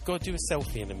 we've got to do a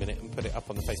selfie in a minute and put it up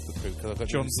on the Facebook group because I've got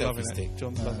John's a new selfie loving stick. it.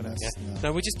 John's loving it. Yeah.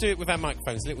 No, we'll just do it with our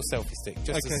microphones, a little selfie stick,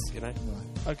 just Okay. as, you know.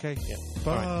 Okay. Yeah.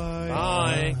 Bye. All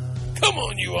right. Bye. Come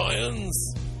on, you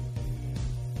Irons.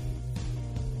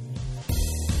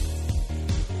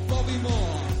 Bobby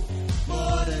Moore,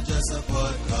 more than just a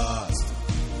podcast.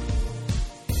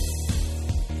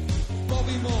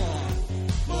 Bobby Moore,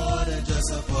 more than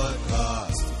just a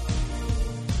podcast.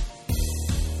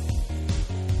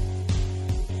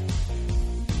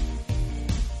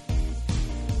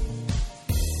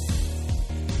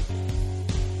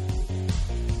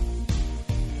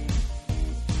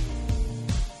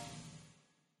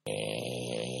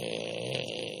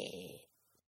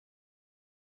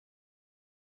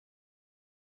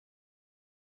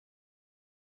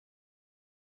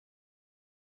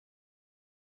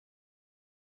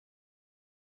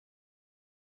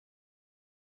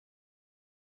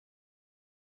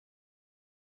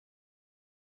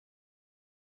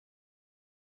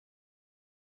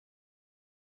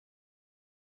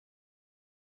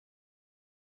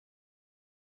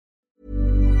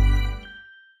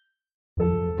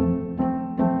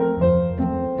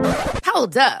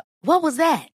 Hold up. What was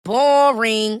that?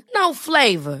 Boring. No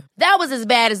flavor. That was as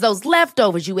bad as those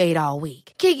leftovers you ate all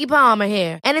week. Keke Palmer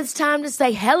here, and it's time to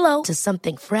say hello to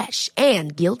something fresh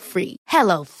and guilt-free.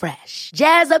 Hello Fresh.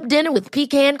 Jazz up dinner with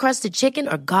pecan-crusted chicken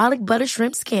or garlic butter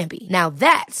shrimp scampi. Now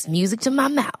that's music to my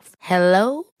mouth.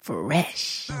 Hello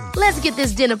Fresh. Let's get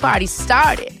this dinner party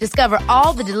started. Discover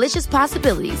all the delicious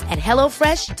possibilities at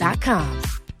HelloFresh.com.